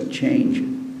do that change it.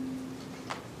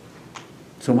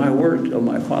 So my word of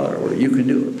my Father, you can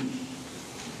do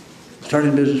it. Start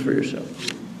in business for yourself.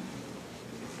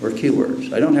 Were key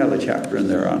words. I don't have the chapter in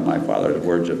there on my Father's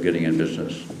words of getting in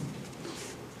business.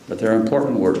 But they're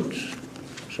important words.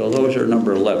 So those are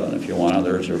number 11 if you want.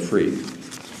 Others are free.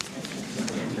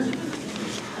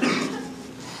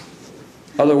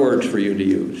 Other words for you to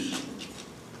use.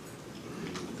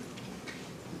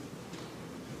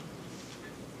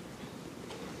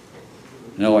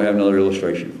 Now I have another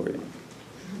illustration for you.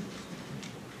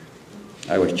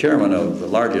 I was chairman of the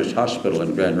largest hospital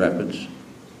in Grand Rapids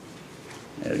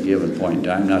at a given point in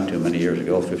time, not too many years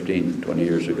ago, 15, 20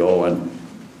 years ago, and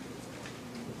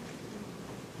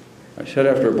I said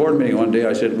after a board meeting one day,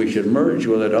 I said we should merge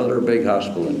with that other big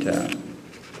hospital in town.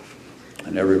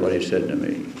 And everybody said to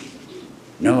me,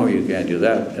 no, you can't do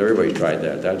that. Everybody tried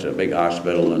that. That's a big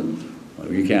hospital and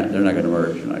you can't, they're not going to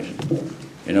merge. And I said,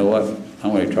 you know what,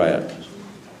 I'm going to try it.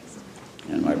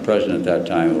 And my president at that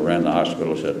time, who ran the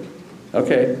hospital, said,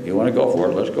 okay, you want to go for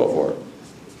it, let's go for it.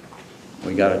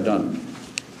 We got it done.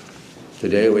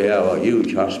 Today we have a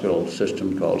huge hospital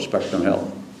system called Spectrum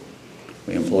Health.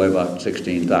 We employ about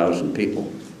 16,000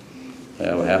 people. We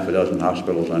have half a dozen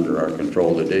hospitals under our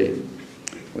control today.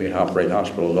 We operate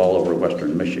hospitals all over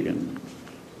western Michigan.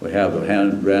 We have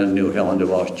a brand new Helen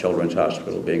DeVos Children's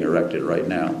Hospital being erected right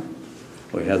now.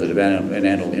 We have the Van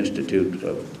Andel Institute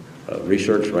of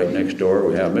Research right next door.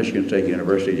 We have Michigan State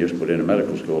University just put in a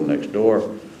medical school next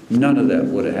door. None of that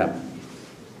would have happened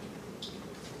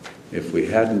if we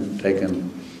hadn't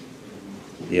taken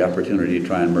the opportunity to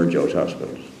try and merge those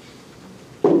hospitals.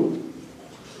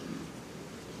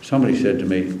 Somebody said to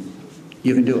me,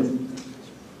 you can do it.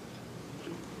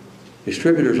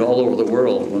 Distributors all over the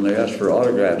world, when they ask for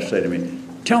autographs, say to me,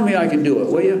 tell me I can do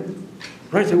it, will you?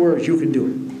 Write the words, you can do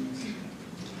it.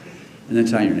 And then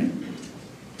sign your name.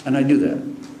 And I do that.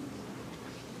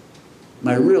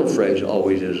 My real phrase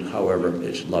always is, however,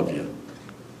 it's love you.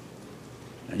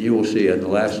 And you will see in the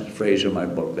last phrase of my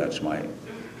book, that's my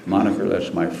moniker,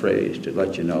 that's my phrase, to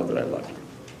let you know that I love you.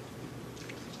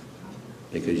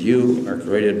 Because you are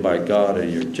created by God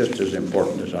and you're just as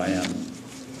important as I am.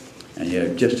 And you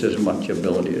have just as much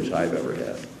ability as I've ever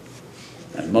had.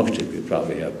 And most of you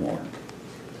probably have more.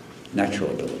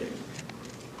 Natural ability.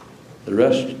 The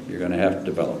rest you're going to have to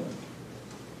develop.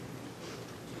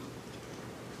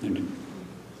 And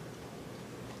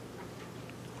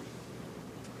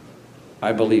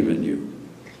I believe in you.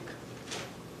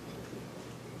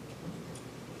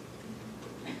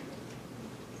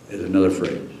 Is another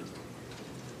phrase.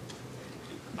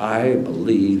 I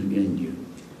believe in you.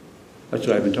 That's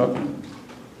what I've been talking about.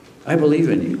 I believe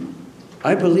in you.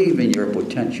 I believe in your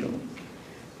potential.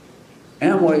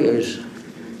 Amway is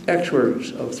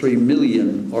experts of 3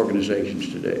 million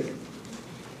organizations today.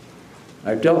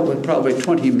 I've dealt with probably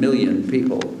 20 million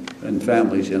people and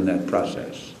families in that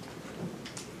process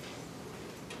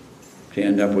to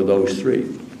end up with those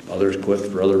 3. Others quit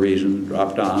for other reasons,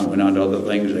 dropped on, went on to other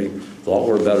things they thought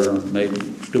were better, made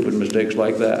stupid mistakes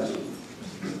like that.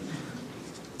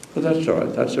 But that's all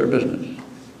right, that's their business.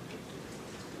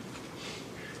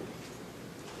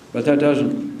 But that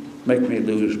doesn't make me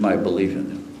lose my belief in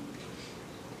them.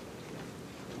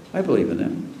 I believe in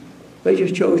them. They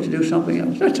just chose to do something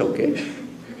else. That's okay.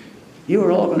 You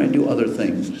are all going to do other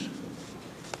things.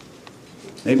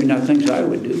 Maybe not things I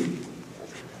would do,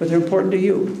 but they're important to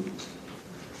you.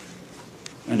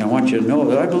 And I want you to know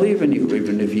that I believe in you,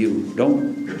 even if you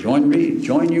don't join me,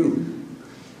 join you.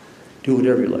 Do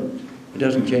whatever you like. It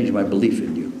doesn't change my belief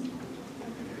in you.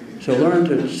 So learn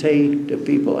to say to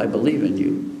people, I believe in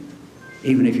you,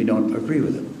 even if you don't agree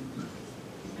with them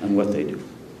on what they do.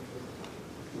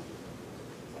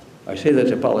 I say that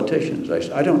to politicians.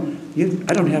 I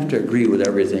don't have to agree with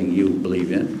everything you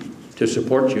believe in to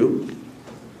support you.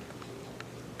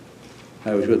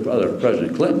 I was with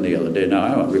President Clinton the other day. Now,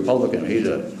 I'm a Republican. He's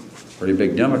a pretty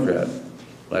big Democrat,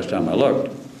 last time I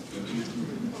looked.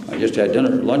 I just had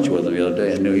lunch with him the other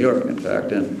day in New York, in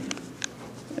fact,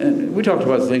 and we talked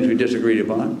about the things we disagreed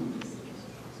upon.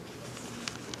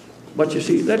 But you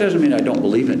see, that doesn't mean I don't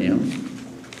believe in him.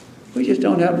 We just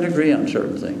don't happen to agree on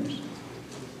certain things.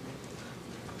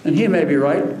 And he may be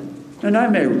right, and I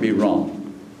may be wrong.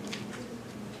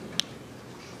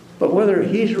 But whether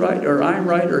he's right,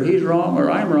 or he's wrong, or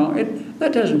I'm wrong,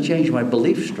 that doesn't change my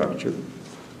belief structure.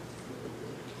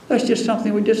 That's just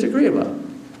something we disagree about.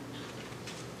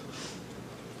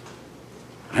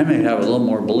 I may have a little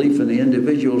more belief in the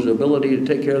individual's ability to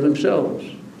take care of themselves.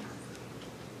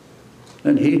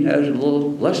 And he has a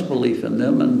little less belief in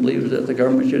them and believes that the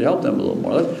government should help them a little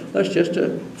more. That's just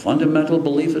a fundamental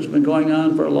belief that's been going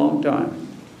on for a long time.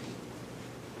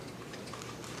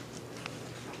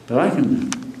 But I can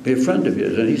be a friend of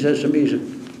his, and he says to me, he said,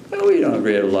 well, we don't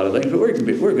agree on a lot of things, but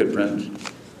we're good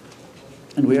friends.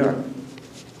 And we are,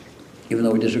 even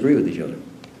though we disagree with each other.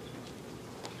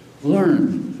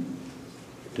 Learn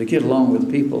to get along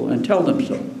with people and tell them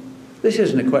so. This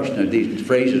isn't a question of these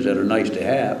phrases that are nice to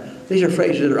have. These are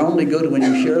phrases that are only good when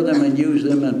you share them and use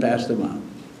them and pass them on.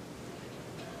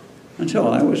 And so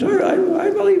I was, I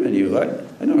believe in you. I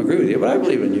don't agree with you, but I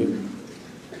believe in you.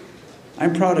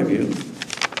 I'm proud of you.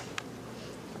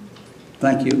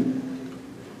 Thank you.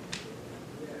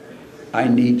 I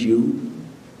need you.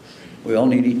 We all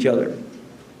need each other.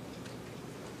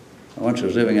 I once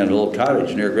was living in a little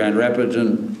cottage near Grand Rapids,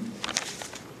 and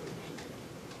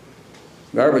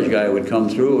garbage guy would come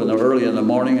through early in the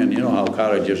morning, and you know how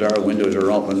cottages are, windows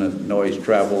are open, and noise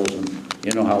travels, and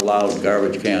you know how loud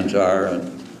garbage cans are,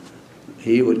 and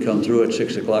he would come through at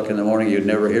 6 o'clock in the morning, you'd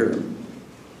never hear him.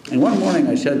 And one morning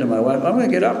I said to my wife, I'm going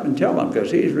to get up and tell him, because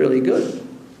he's really good.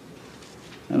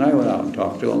 And I went out and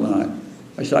talked to him, and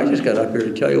I said, I just got up here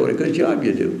to tell you what a good job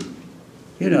you do.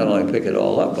 You not only pick it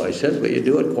all up, I said, but you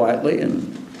do it quietly,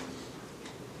 and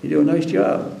you do a nice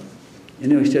job. You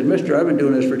know, he said, mister, I've been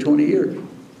doing this for 20 years.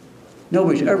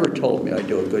 Nobody's ever told me I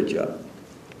do a good job.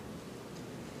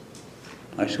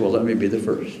 I said, well, let me be the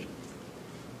first.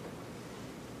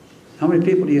 How many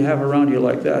people do you have around you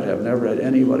like that have never had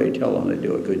anybody tell them they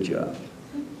do a good job?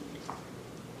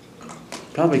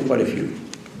 Probably quite a few.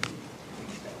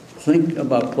 Think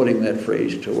about putting that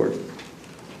phrase to work.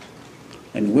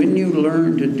 And when you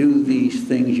learn to do these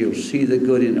things, you'll see the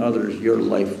good in others, your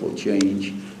life will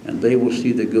change, and they will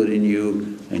see the good in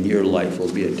you, and your life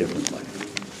will be a different life.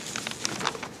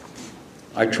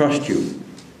 I trust you.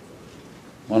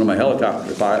 One of my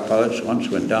helicopter pilots once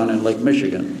went down in Lake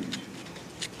Michigan.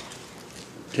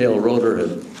 Tail rotor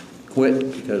had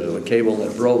quit because of a cable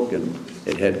that broke, and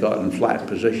it had gotten flat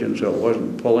position, so it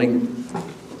wasn't pulling.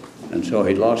 And so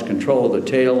he lost control of the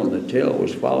tail, and the tail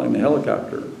was following the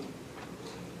helicopter.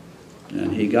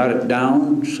 And he got it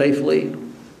down safely.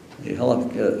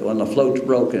 When the floats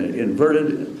broke and it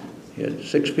inverted, he had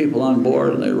 6 people on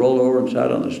board, and they rolled over and sat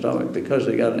on the stomach. Because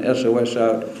they got an SOS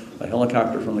out, a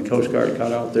helicopter from the Coast Guard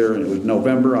got out there, and it was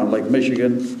November on Lake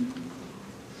Michigan.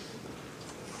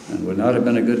 And it would not have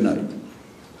been a good night.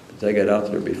 But they got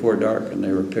out there before dark, and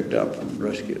they were picked up and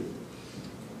rescued.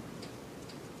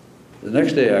 The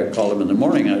next day I called him in the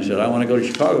morning, and I said, I want to go to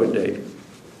Chicago today.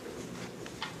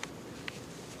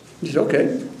 He said,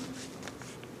 okay.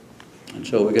 And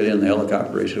so we got in the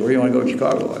helicopter. He said, where do you want to go to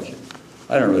Chicago? I said,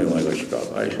 I don't really want to go to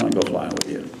Chicago. I just want to go flying with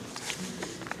you.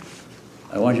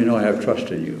 I want you to know I have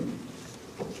trust in you,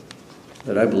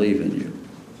 that I believe in you.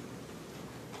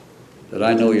 that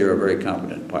I know you're a very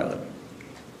competent pilot.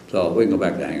 So we can go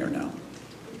back to the hangar now.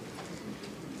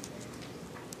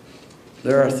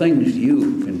 There are things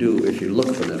you can do if you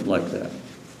look for them like that.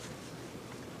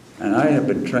 And I have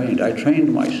been trained, I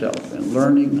trained myself in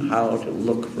learning how to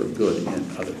look for good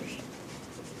in others.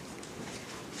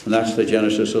 And that's the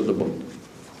genesis of the book.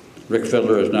 Rick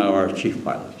Fiddler is now our chief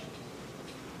pilot.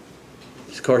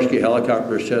 Sikorsky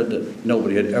Helicopter said that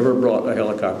nobody had ever brought a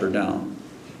helicopter down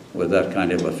with that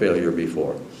kind of a failure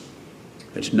before.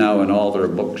 It's now in all their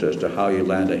books as to how you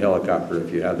land a helicopter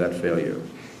if you have that failure.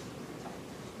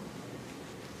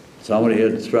 Somebody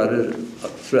had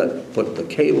put the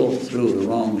cable through the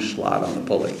wrong slot on the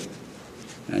pulley,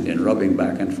 and in rubbing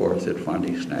back and forth, it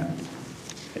finally snapped.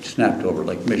 It snapped over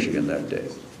Lake Michigan that day.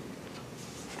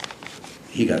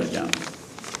 He got it down.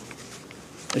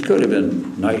 It could have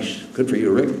been nice. Good for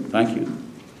you, Rick. Thank you.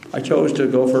 I chose to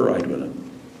go for a ride with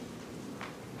him.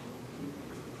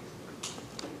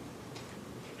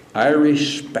 I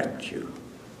respect you.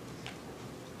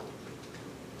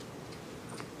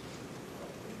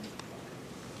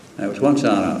 I was once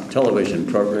on a television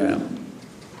program.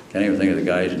 Can't even think of the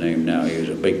guy's name now. He was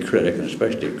a big critic, and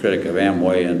especially a critic of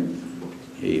Amway, and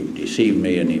he deceived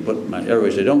me, and he put my,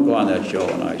 everybody said, don't go on that show.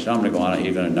 And I said, I'm going to go on it.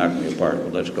 He's going to knock me apart,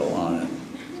 but let's go on it.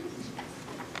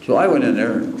 So I went in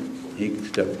there, and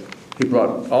he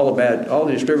brought all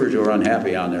the distributors who were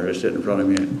unhappy on there to sit in front of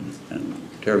me and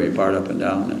tear me apart up and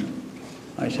down. And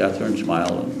I sat there and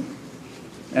smiled and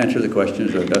answered the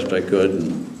questions as best I could.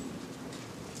 And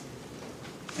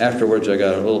afterwards, I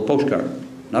got a little postcard,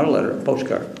 not a letter, a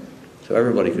postcard, so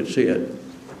everybody could see it.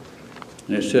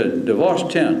 And it said,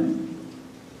 DeVos 10,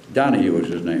 Donahue was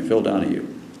his name, Phil Donahue.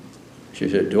 She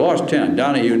said, DeVos 10,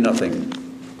 Donahue nothing.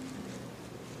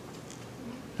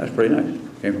 That's pretty nice.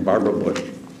 Came from Barbara Bush.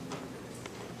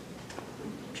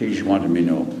 She just wanted me to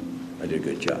know I did a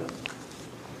good job.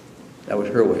 That was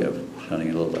her way of sending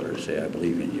a little letter to say, I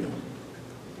believe in you.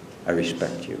 I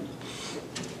respect you.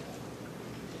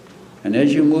 And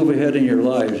as you move ahead in your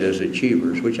lives as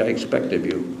achievers, which I expect of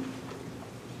you,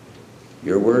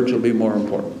 your words will be more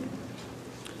important.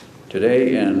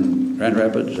 Today in Grand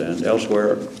Rapids and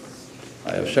elsewhere,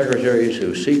 I have secretaries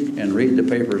who seek and read the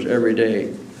papers every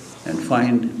day and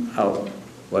find out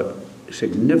what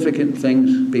significant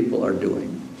things people are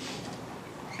doing.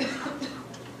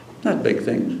 Not big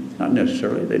things, not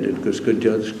necessarily. They did good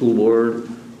to the school board,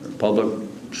 or public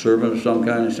servant of some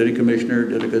kind, a city commissioner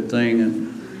did a good thing.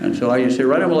 And so I just say,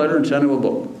 write them a letter and send them a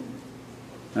book.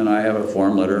 And I have a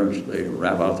form letter, and they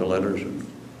wrap out the letters and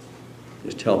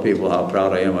just tell people how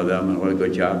proud I am of them and what a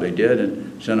good job they did,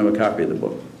 and send them a copy of the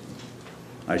book.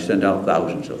 I send out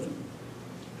thousands of them.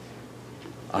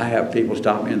 I have people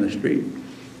stop me in the street,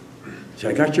 say,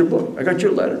 I got your book, I got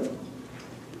your letter.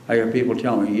 I got people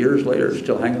telling me years later it's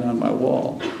still hanging on my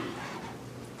wall.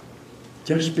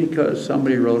 Just because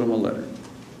somebody wrote them a letter.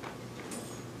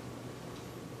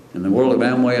 In the world of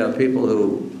Amway, I have people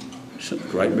who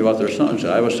write me about their sons.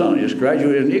 I have a son who just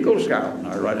graduated an Eagle Scout, and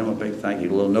I write him a big thank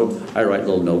you, a little note. I write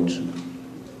little notes.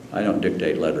 I don't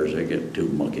dictate letters. They get too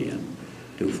mucky and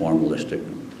too formalistic.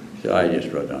 So I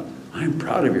just wrote down, I'm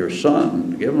proud of your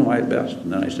son. Give him my best.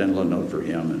 And then I send a little note for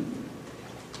him.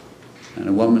 And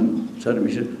a woman said to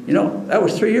me, she said, you know, that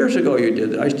was 3 years ago you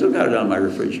did that. I still got it on my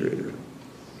refrigerator.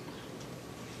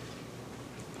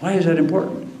 Why is that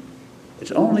important?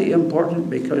 It's only important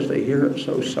because they hear it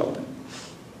so seldom.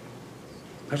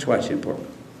 That's why it's important.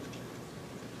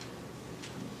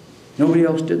 Nobody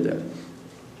else did that.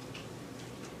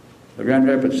 The Grand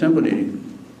Rapids Symphony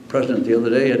president the other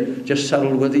day had just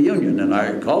settled with the union, and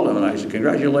I called him and I said,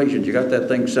 congratulations, you got that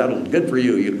thing settled. Good for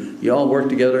you. You all worked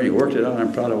together and you worked it out.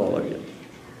 I'm proud of all of you.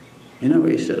 You know,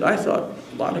 he said, I thought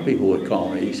a lot of people would call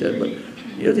me. He said, but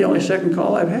you're the only second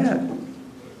call I've had.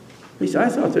 He said, I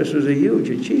thought this was a huge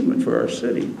achievement for our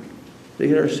city to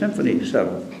get our symphony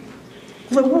settled.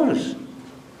 Well, it was.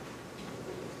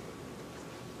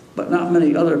 But not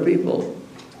many other people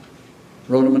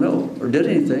wrote him a note or did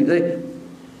anything.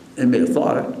 They may have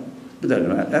thought it, but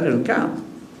that doesn't count.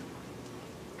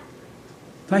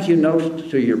 Thank you notes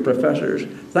to your professors.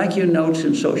 Thank you notes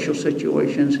in social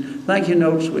situations. Thank you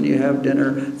notes when you have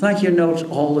dinner. Thank you notes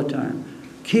all the time.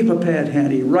 Keep a pad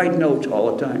handy. Write notes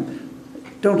all the time.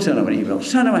 Don't send them an email.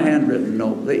 Send them a handwritten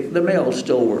note. The mail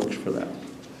still works for that.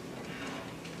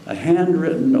 A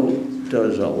handwritten note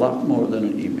does a lot more than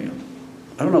an email.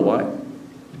 I don't know why.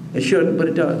 It shouldn't, but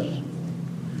it does.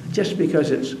 Just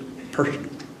because it's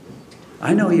personal.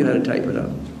 I know you had to type it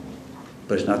up,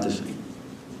 but it's not the same.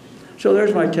 So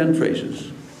there's my 10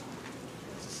 phrases.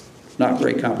 Not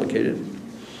very complicated,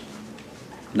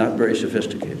 not very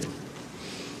sophisticated.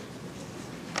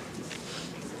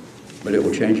 but it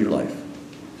will change your life.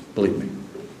 Believe me.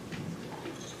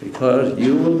 Because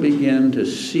you will begin to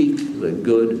seek the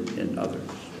good in others.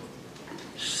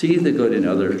 See the good in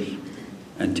others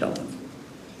and tell them.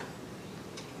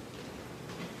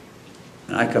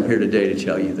 And I come here today to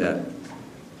tell you that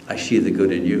I see the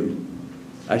good in you.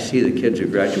 I see the kids who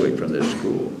graduate from this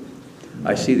school.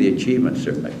 I see the achievements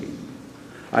they're making.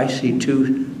 I see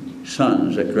 2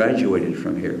 sons that graduated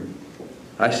from here.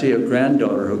 I see a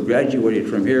granddaughter who graduated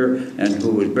from here and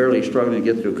who was barely struggling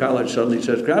to get through college suddenly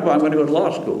says, Grandpa, I'm going to go to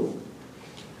law school.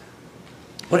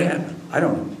 What happened? I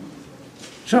don't know.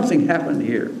 Something happened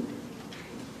here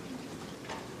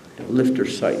to lift her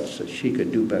sights so she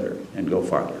could do better and go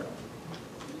farther.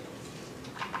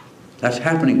 That's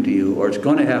happening to you, or it's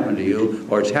going to happen to you,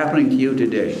 or it's happening to you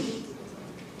today.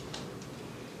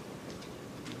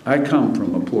 I come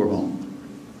from a poor home.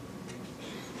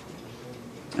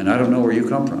 And I don't know where you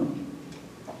come from.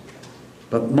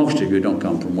 But most of you don't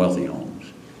come from wealthy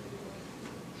homes.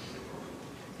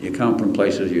 You come from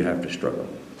places you have to struggle.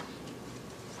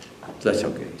 That's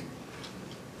okay.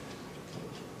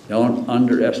 Don't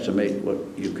underestimate what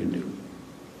you can do.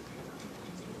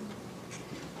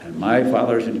 And my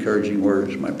father's encouraging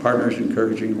words, my partner's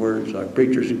encouraging words, our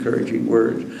preacher's encouraging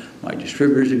words, my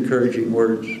distributor's encouraging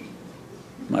words,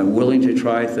 my willing to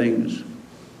try things.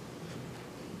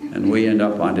 And we end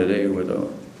up on today with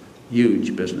a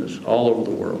huge business all over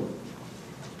the world.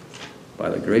 By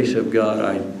the grace of God,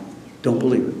 I don't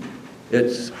believe it.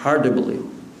 It's hard to believe,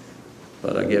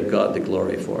 but I give God the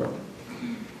glory for it.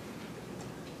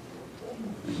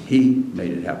 And He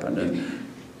made it happen, and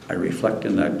I reflect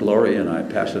in that glory, and I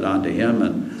pass it on to Him,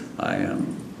 and I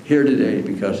am here today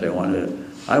because I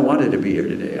wanted to be here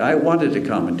today. I wanted to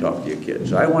come and talk to you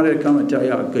kids. I wanted to come and tell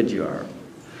you how good you are.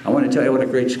 I want to tell you what a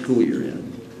great school you're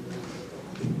in.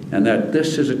 And that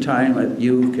this is a time that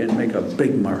you can make a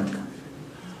big mark.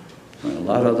 When a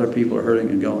lot of other people are hurting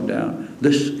and going down,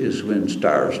 this is when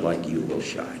stars like you will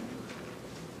shine.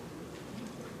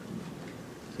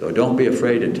 So don't be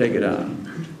afraid to take it on.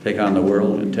 Take on the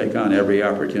world and take on every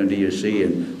opportunity you see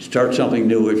and start something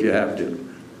new if you have to.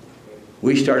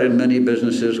 We started many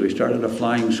businesses. We started a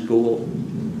flying school,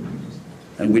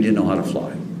 and we didn't know how to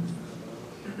fly.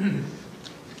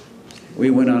 We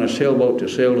went on a sailboat to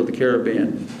sail to the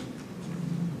Caribbean.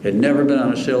 Had never been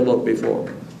on a sailboat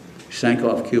before. Sank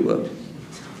off Cuba.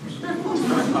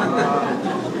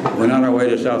 Went on our way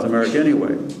to South America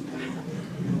anyway.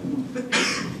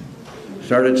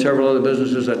 Started several other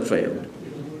businesses that failed.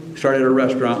 Started a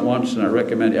restaurant once, and I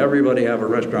recommend everybody have a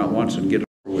restaurant once and get it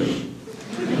over with.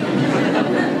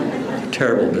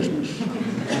 Terrible business.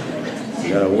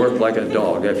 You gotta work like a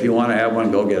dog. If you want to have one,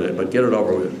 go get it, but get it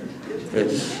over with.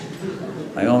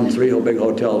 I own 3 big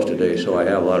hotels today, so I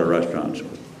have a lot of restaurants.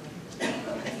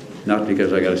 Not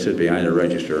because I got to sit behind a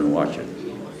register and watch it.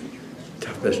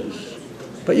 Tough business.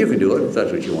 But you can do it if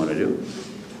that's what you want to do.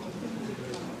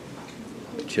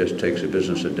 It just takes a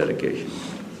business of dedication.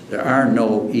 There are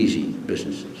no easy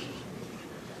businesses.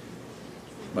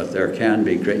 But there can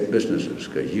be great businesses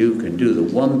because you can do the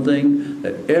one thing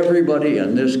that everybody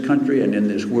in this country and in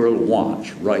this world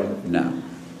wants right now.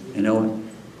 You know what?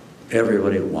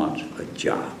 Everybody wants a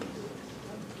job.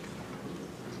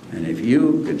 And if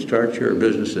you can start your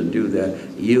business and do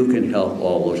that, you can help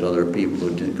all those other people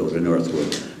who didn't go to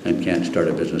Northwood and can't start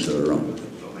a business of their own.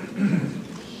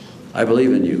 I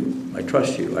believe in you. I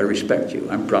trust you. I respect you.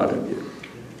 I'm proud of you.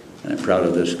 And I'm proud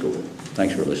of this school.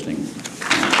 Thanks for listening.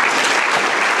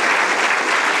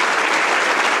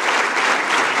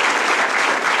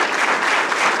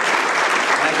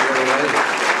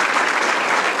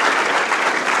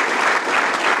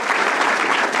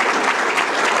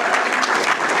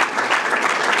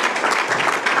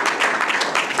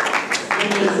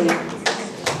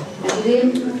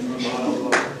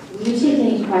 Will you take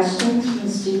any questions from the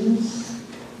students?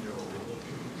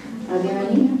 Are there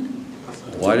any?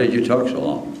 Why did you talk so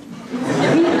long?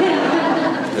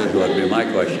 That would be my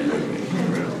question.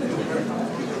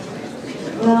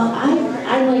 Well,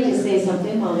 I'd like to say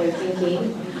something while they're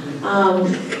thinking.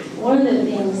 One of the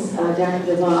things, Dr.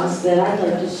 DeVos, that I'd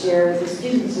like to share with the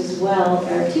students as well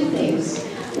are 2 things.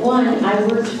 One, I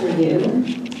worked for you.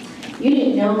 You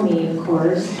didn't know me, of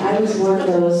course. I was one of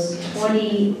those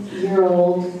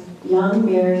 20-year-old young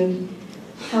married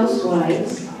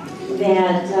housewives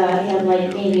that had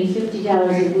like maybe $50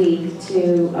 a week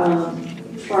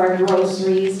for our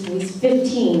groceries. At least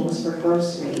 15 was for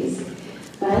groceries.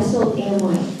 But I sold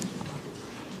Amway.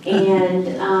 And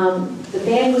the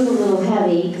bag was a little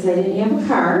heavy because I didn't have a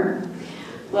car,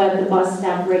 but the bus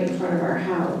stopped right in front of our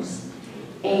house.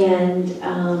 And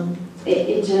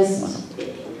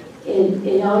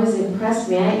it always impressed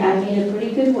me. I made a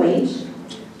pretty good wage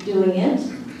doing it,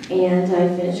 and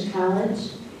I finished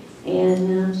college,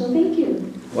 and so thank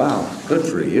you. Wow, good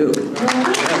for you.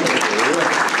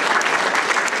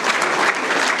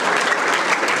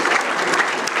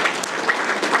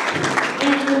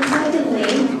 And secondly,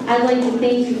 I'd like to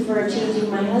thank you for changing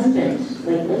my husband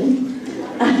lately.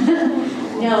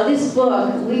 No, this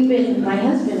book, my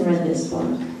husband read this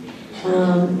book,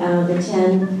 the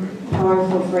 10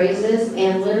 Powerful Phrases,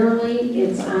 and literally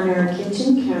it's on our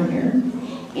kitchen counter.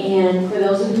 And for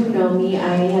those of you who know me,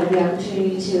 I have the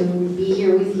opportunity to be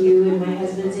here with you, and my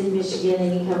husband's in Michigan,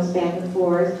 and he comes back and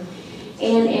forth.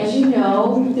 And as you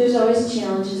know, there's always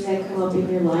challenges that come up in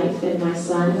your life, and my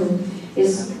son, who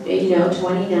is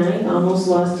 29, almost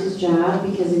lost his job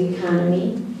because of the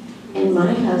economy. And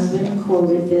my husband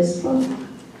quoted this book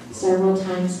several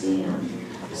times to him.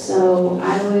 So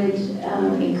I would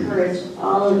encourage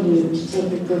all of you to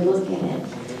take a good look at it.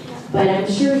 But I'm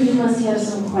sure you must have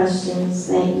some questions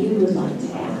that you would like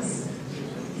to ask.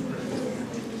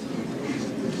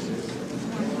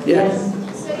 Yes?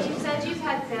 So you said you've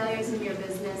had failures in your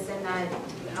business and that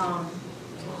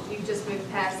you've just moved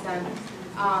past them.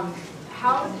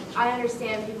 I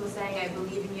understand people saying I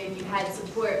believe in you and you had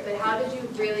support, but how did you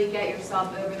really get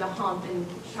yourself over the hump and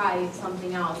try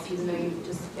something else even though you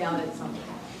just failed at something?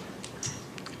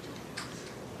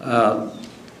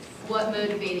 What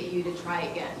motivated you to try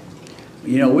again?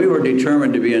 We were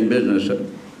determined to be in business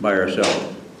by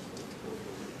ourselves.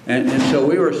 And so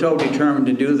we were so determined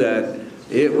to do that,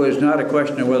 it was not a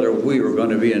question of whether we were going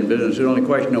to be in business, it was only a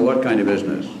question of what kind of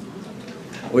business.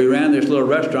 We ran this little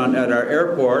restaurant at our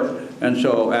airport, and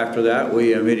so after that,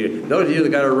 we immediately, those of you that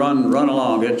got to run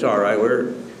along, it's all right,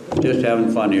 we're just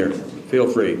having fun here, feel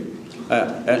free.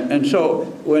 And so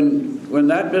when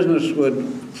that business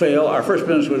would fail, our first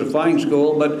business was a flying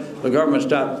school, but the government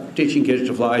stopped teaching kids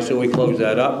to fly, so we closed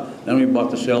that up. Then we bought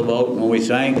the sailboat, and we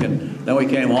sank, and then we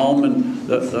came home, and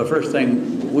the first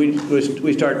thing we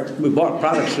bought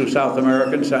products through South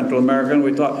America and Central America, and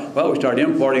we thought, well, we started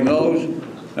importing those,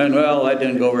 and well, that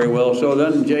didn't go very well. So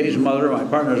then Jay's mother, my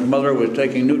partner's mother, was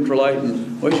taking Nutrilite,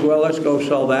 and we said, well, let's go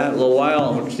sell that a little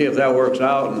while and see if that works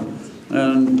out,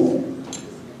 and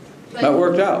that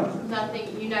worked out.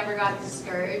 Nothing, you never got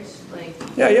discouraged?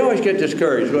 Yeah, you always get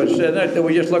discouraged. But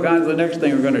we just look on to the next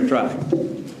thing we're going to try.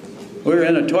 We were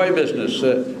in a toy business.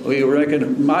 We were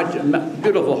making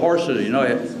beautiful horses, a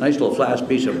nice little flat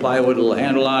piece of plywood, a little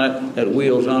handle on it, had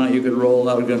wheels on it, you could roll,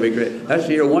 that was going to be great. That's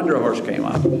the year Wonder Horse came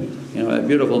out. That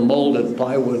beautiful molded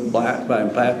plywood,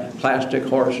 plastic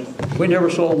horse. We never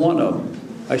sold one of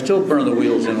them. I still burn the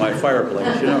wheels in my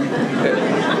fireplace,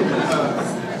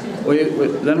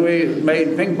 Then we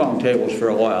made ping pong tables for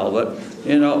a while, but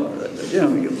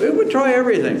we would try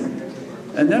everything.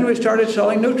 And then we started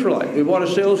selling Nutrilite. We bought a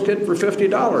sales kit for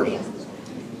 $50.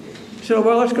 So,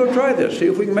 well, let's go try this, see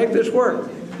if we can make this work.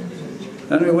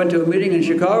 Then we went to a meeting in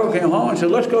Chicago, came home and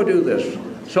said, let's go do this.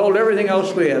 Sold everything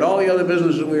else we had, all the other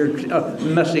businesses we were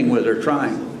messing with or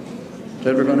trying,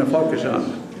 that we're going to focus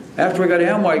on. After we got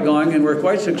Amway going and we're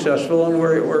quite successful and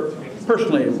we're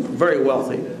personally very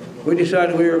wealthy, we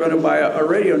decided we were going to buy a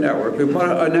radio network. We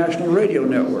bought a national radio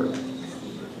network.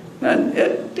 And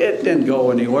it didn't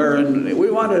go anywhere, and we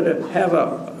wanted to have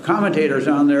commentators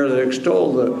on there that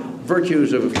extol the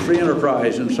virtues of free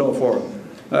enterprise and so forth.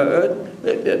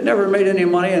 It never made any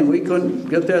money, and we couldn't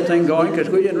get that thing going because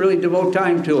we didn't really devote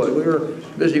time to it. We were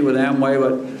busy with Amway,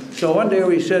 but so one day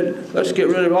we said, let's get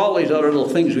rid of all these other little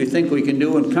things we think we can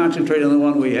do and concentrate on the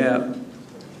one we have.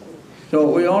 So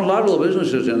we owned a lot of little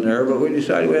businesses in there, but we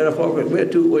decided we had to focus.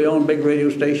 We owned big radio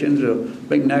stations, a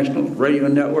big national radio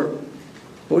network.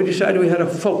 But we decided we had to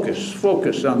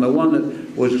focus on the one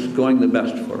that was going the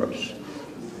best for us.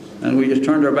 And we just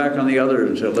turned our back on the other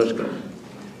and said, let's go.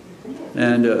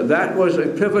 And that was a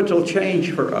pivotal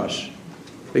change for us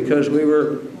because we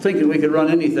were thinking we could run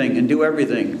anything and do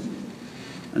everything.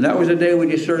 And that was the day we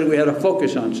decided we had to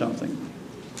focus on something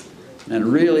and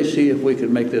really see if we could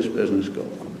make this business go.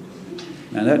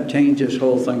 And that changed this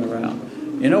whole thing around.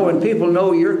 When people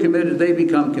know you're committed, they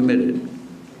become committed.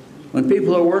 When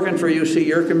people are working for you, see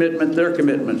your commitment, their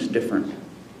commitment's different.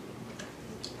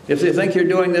 If they think you're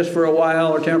doing this for a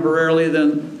while or temporarily,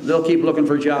 then they'll keep looking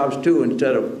for jobs too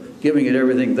instead of giving it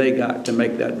everything they got to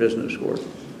make that business work.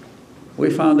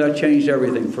 We found that changed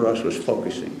everything for us, was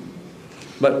focusing.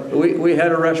 But we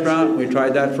had a restaurant, we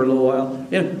tried that for a little while.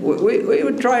 We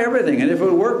would try everything, and if it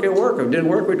would work, it worked. If it didn't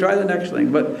work, we'd try the next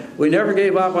thing. But we never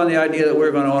gave up on the idea that we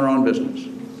were going to own our own business.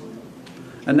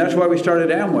 And that's why we started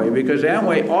Amway, because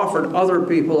Amway offered other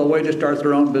people a way to start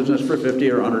their own business for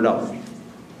 $50 or $100.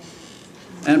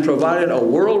 and provided a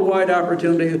worldwide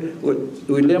opportunity.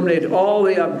 We eliminated all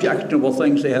the objectionable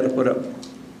things they had to put up.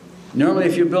 Normally,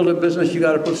 if you build a business, you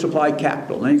got to put supply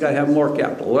capital. Then you got to have more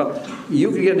capital. Well,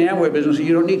 you can get an Amway business, and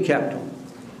you don't need capital.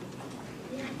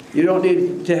 You don't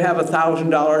need to have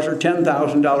 $1,000 or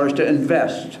 $10,000 to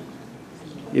invest.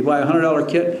 You buy a $100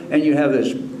 kit, and you have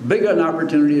as big an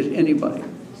opportunity as anybody.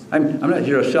 I'm not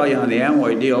here to sell you on the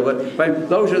Amway deal, but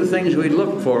those are the things we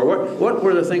looked for. What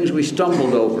were the things we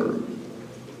stumbled over?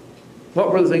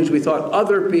 What were the things we thought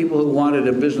other people who wanted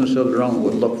a business of their own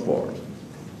would look for?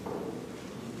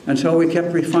 And so we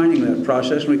kept refining that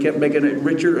process, and we kept making it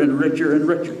richer and richer and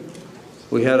richer.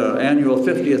 We had an annual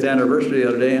 50th anniversary the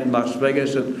other day in Las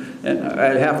Vegas, and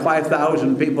I'd have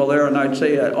 5,000 people there, and I'd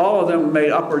say all of them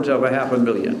made upwards of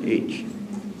 $500,000 each.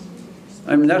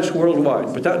 I mean, that's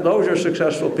worldwide. But those are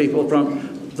successful people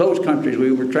from those countries.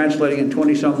 We were translating in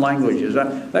 20-some languages.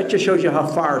 That just shows you how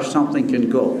far something can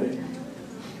go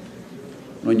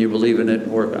when you believe in it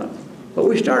and work on it. But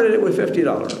we started it with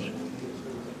 $50.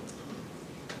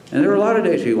 And there were a lot of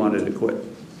days we wanted to quit.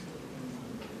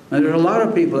 And there were a lot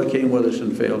of people that came with us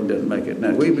and failed and didn't make it.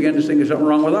 And we began to think there's something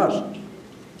wrong with us.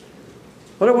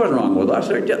 But it wasn't wrong with us.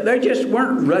 They just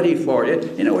weren't ready for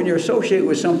it. You know, when you're associated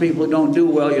with some people who don't do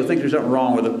well, you think there's something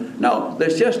wrong with them. No,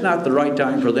 it's just not the right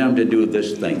time for them to do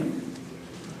this thing.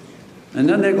 And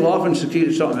then they go off and succeed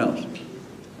at something else.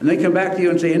 And they come back to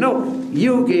you and say, you know,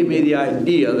 you gave me the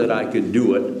idea that I could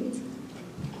do it.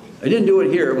 I didn't do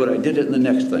it here, but I did it in the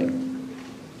next thing.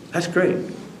 That's great.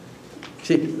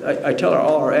 See, I tell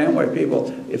all our Amway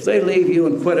people, if they leave you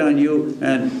and quit on you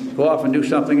and go off and do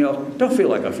something else, don't feel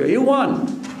like a failure. You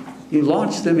won. You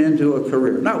launched them into a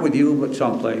career. Not with you, but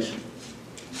someplace.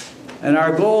 And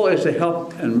our goal is to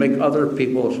help and make other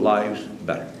people's lives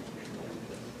better.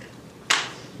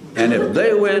 And if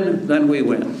they win, then we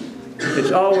win.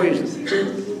 It's always,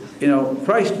 you know,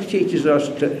 Christ teaches us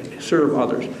to serve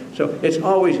others. So it's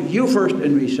always you first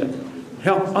and me second.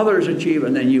 Help others achieve,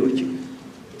 and then you achieve.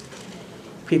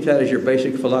 Keep that as your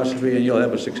basic philosophy, and you'll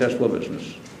have a successful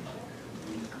business.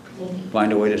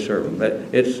 Find a way to serve them. But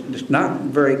it's not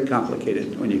very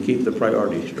complicated when you keep the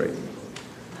priorities straight.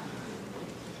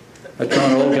 I saw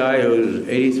an old guy who's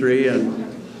 83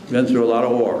 and been through a lot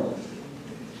of war.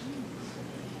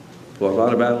 Fought a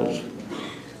lot of battles.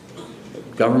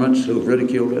 Governments who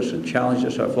ridiculed us and challenged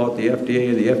us. I fought the FDA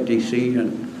and the FTC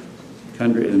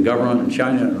and government in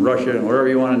China and Russia and wherever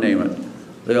you want to name it.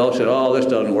 They all said, oh, this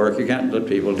doesn't work. You can't let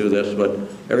people do this. But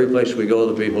every place we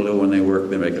go, the people do when they work,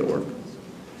 they make it work.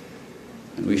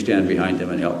 And we stand behind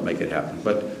them and help make it happen.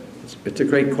 But it's a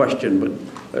great question.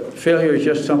 But failure is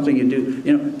just something you do.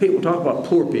 You know, people talk about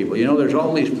poor people. You know, there's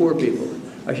all these poor people.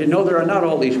 I said, no, there are not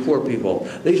all these poor people.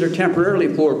 These are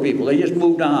temporarily poor people. They just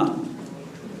moved on.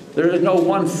 There is no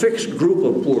one fixed group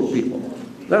of poor people.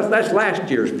 That's last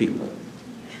year's people.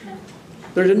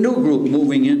 There's a new group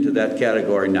moving into that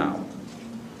category now.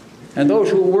 And those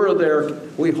who were there,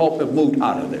 we hope have moved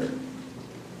out of there.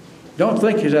 Don't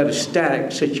think it's a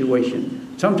static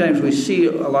situation. Sometimes we see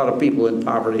a lot of people in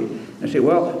poverty and say,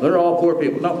 well, they're all poor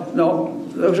people. No,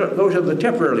 those are the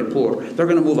temporarily poor. They're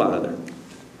going to move out of there.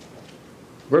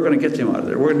 We're going to get them out of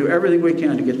there. We're going to do everything we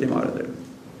can to get them out of there.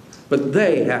 But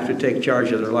they have to take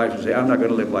charge of their lives and say, I'm not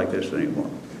going to live like this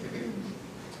anymore.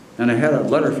 And I had a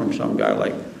letter from some guy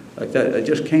like that. It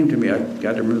just came to me. I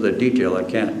got to remember the detail. I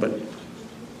can't, but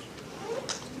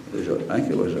I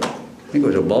think it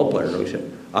was a ball player who said,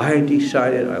 I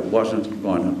decided I wasn't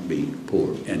going to be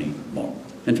poor anymore.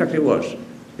 In fact, it was.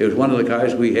 It was one of the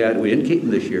guys we had. We didn't keep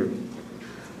him this year.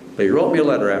 But he wrote me a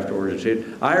letter afterwards and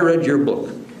said, I read your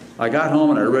book. I got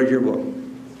home and I read your book.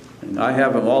 And I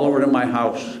have them all over to my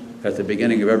house at the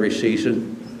beginning of every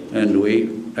season. And we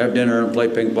have dinner and play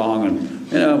ping pong and,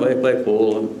 you know, they play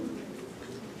pool. And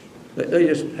they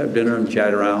just have dinner and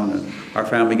chat around. And our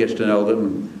family gets to know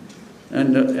them.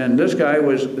 And this guy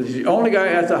was the only guy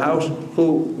at the house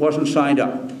who wasn't signed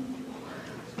up.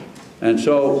 And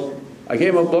so I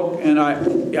gave him a book, and I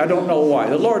don't know why.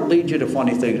 The Lord leads you to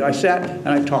funny things. I sat and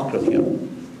I talked with him.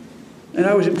 And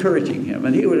I was encouraging him,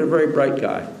 and he was a very bright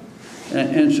guy.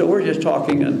 And so we're just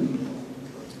talking,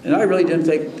 and I really didn't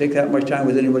take that much time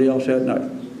with anybody else that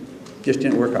night. Just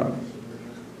didn't work out.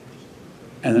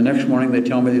 And the next morning they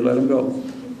tell me they let him go.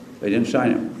 They didn't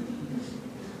sign him.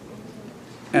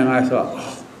 And I thought,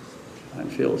 oh, I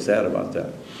feel sad about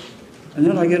that. And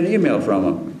then I get an email from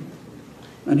him.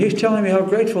 And he's telling me how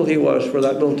grateful he was for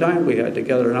that little time we had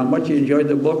together and how much he enjoyed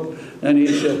the book. And he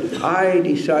said, I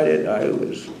decided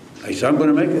I said, I'm going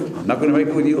to make it. I'm not going to make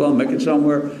it with you. I'll make it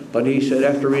somewhere. But he said,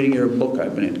 after reading your book,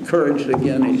 I've been encouraged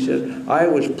again. He said, I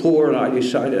was poor and I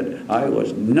decided I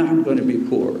was not going to be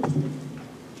poor.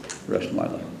 the rest of my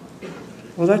life.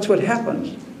 Well, that's what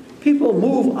happens. People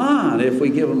move on if we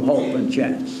give them hope and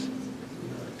chance.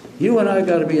 You and I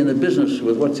got to be in the business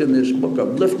with what's in this book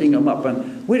of lifting them up,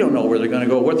 and we don't know where they're going to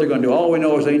go, what they're going to do. All we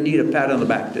know is they need a pat on the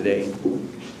back today.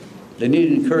 They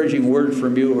need an encouraging word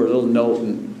from you or a little note,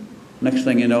 and next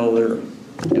thing you know, they're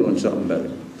doing something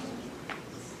better.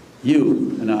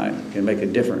 You and I can make a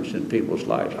difference in people's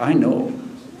lives. I know.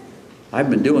 I've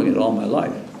been doing it all my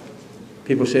life.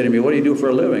 People say to me, what do you do for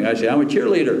a living? I say, I'm a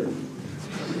cheerleader.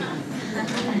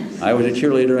 I was a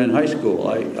cheerleader in high school.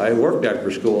 I worked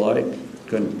after school. I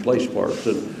couldn't play sports.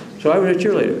 And so I was a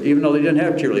cheerleader, even though they didn't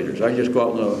have cheerleaders. I'd just go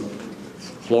out on the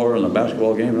floor in the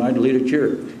basketball game and I'd lead a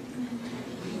cheer.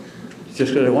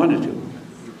 Just because I wanted to.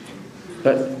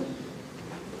 But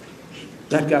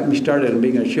that got me started in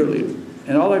being a cheerleader.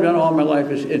 And all I've done all my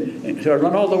life is, so I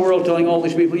run all the world telling all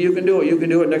these people, you can do it, you can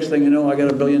do it. Next thing you know, I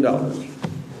got $1 billion.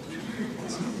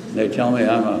 They tell me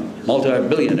I'm a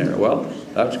multi-billionaire. Well,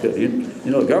 that's good. You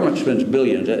know, the government spends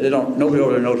billions. Nobody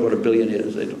over there knows what $1 billion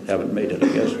is. They haven't made it, I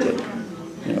guess. But,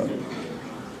 you know,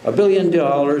 $1 billion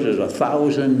is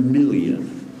 1,000 million.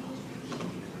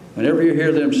 Whenever you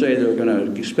hear them say they're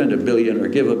going to spend $1 billion or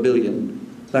give $1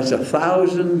 billion, that's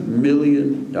 1,000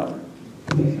 million dollars.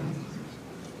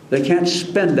 They can't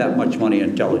spend that much money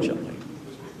intelligently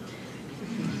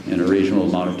in a reasonable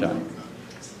amount of time.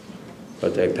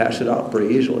 But they pass it out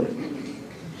pretty easily.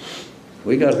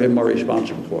 We got to be more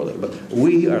responsible for that. But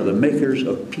we are the makers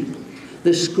of people.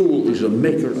 This school is a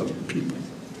maker of people.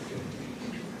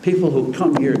 People who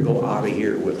come here go out of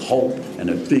here with hope and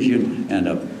a vision and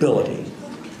ability.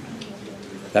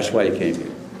 That's why you came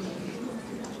here.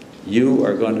 You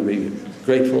are going to be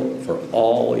grateful for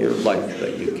all your life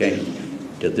that you came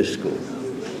to this school.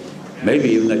 Maybe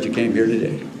even that you came here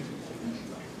today.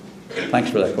 Thanks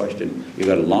for that question. You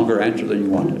got a longer answer than you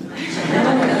wanted.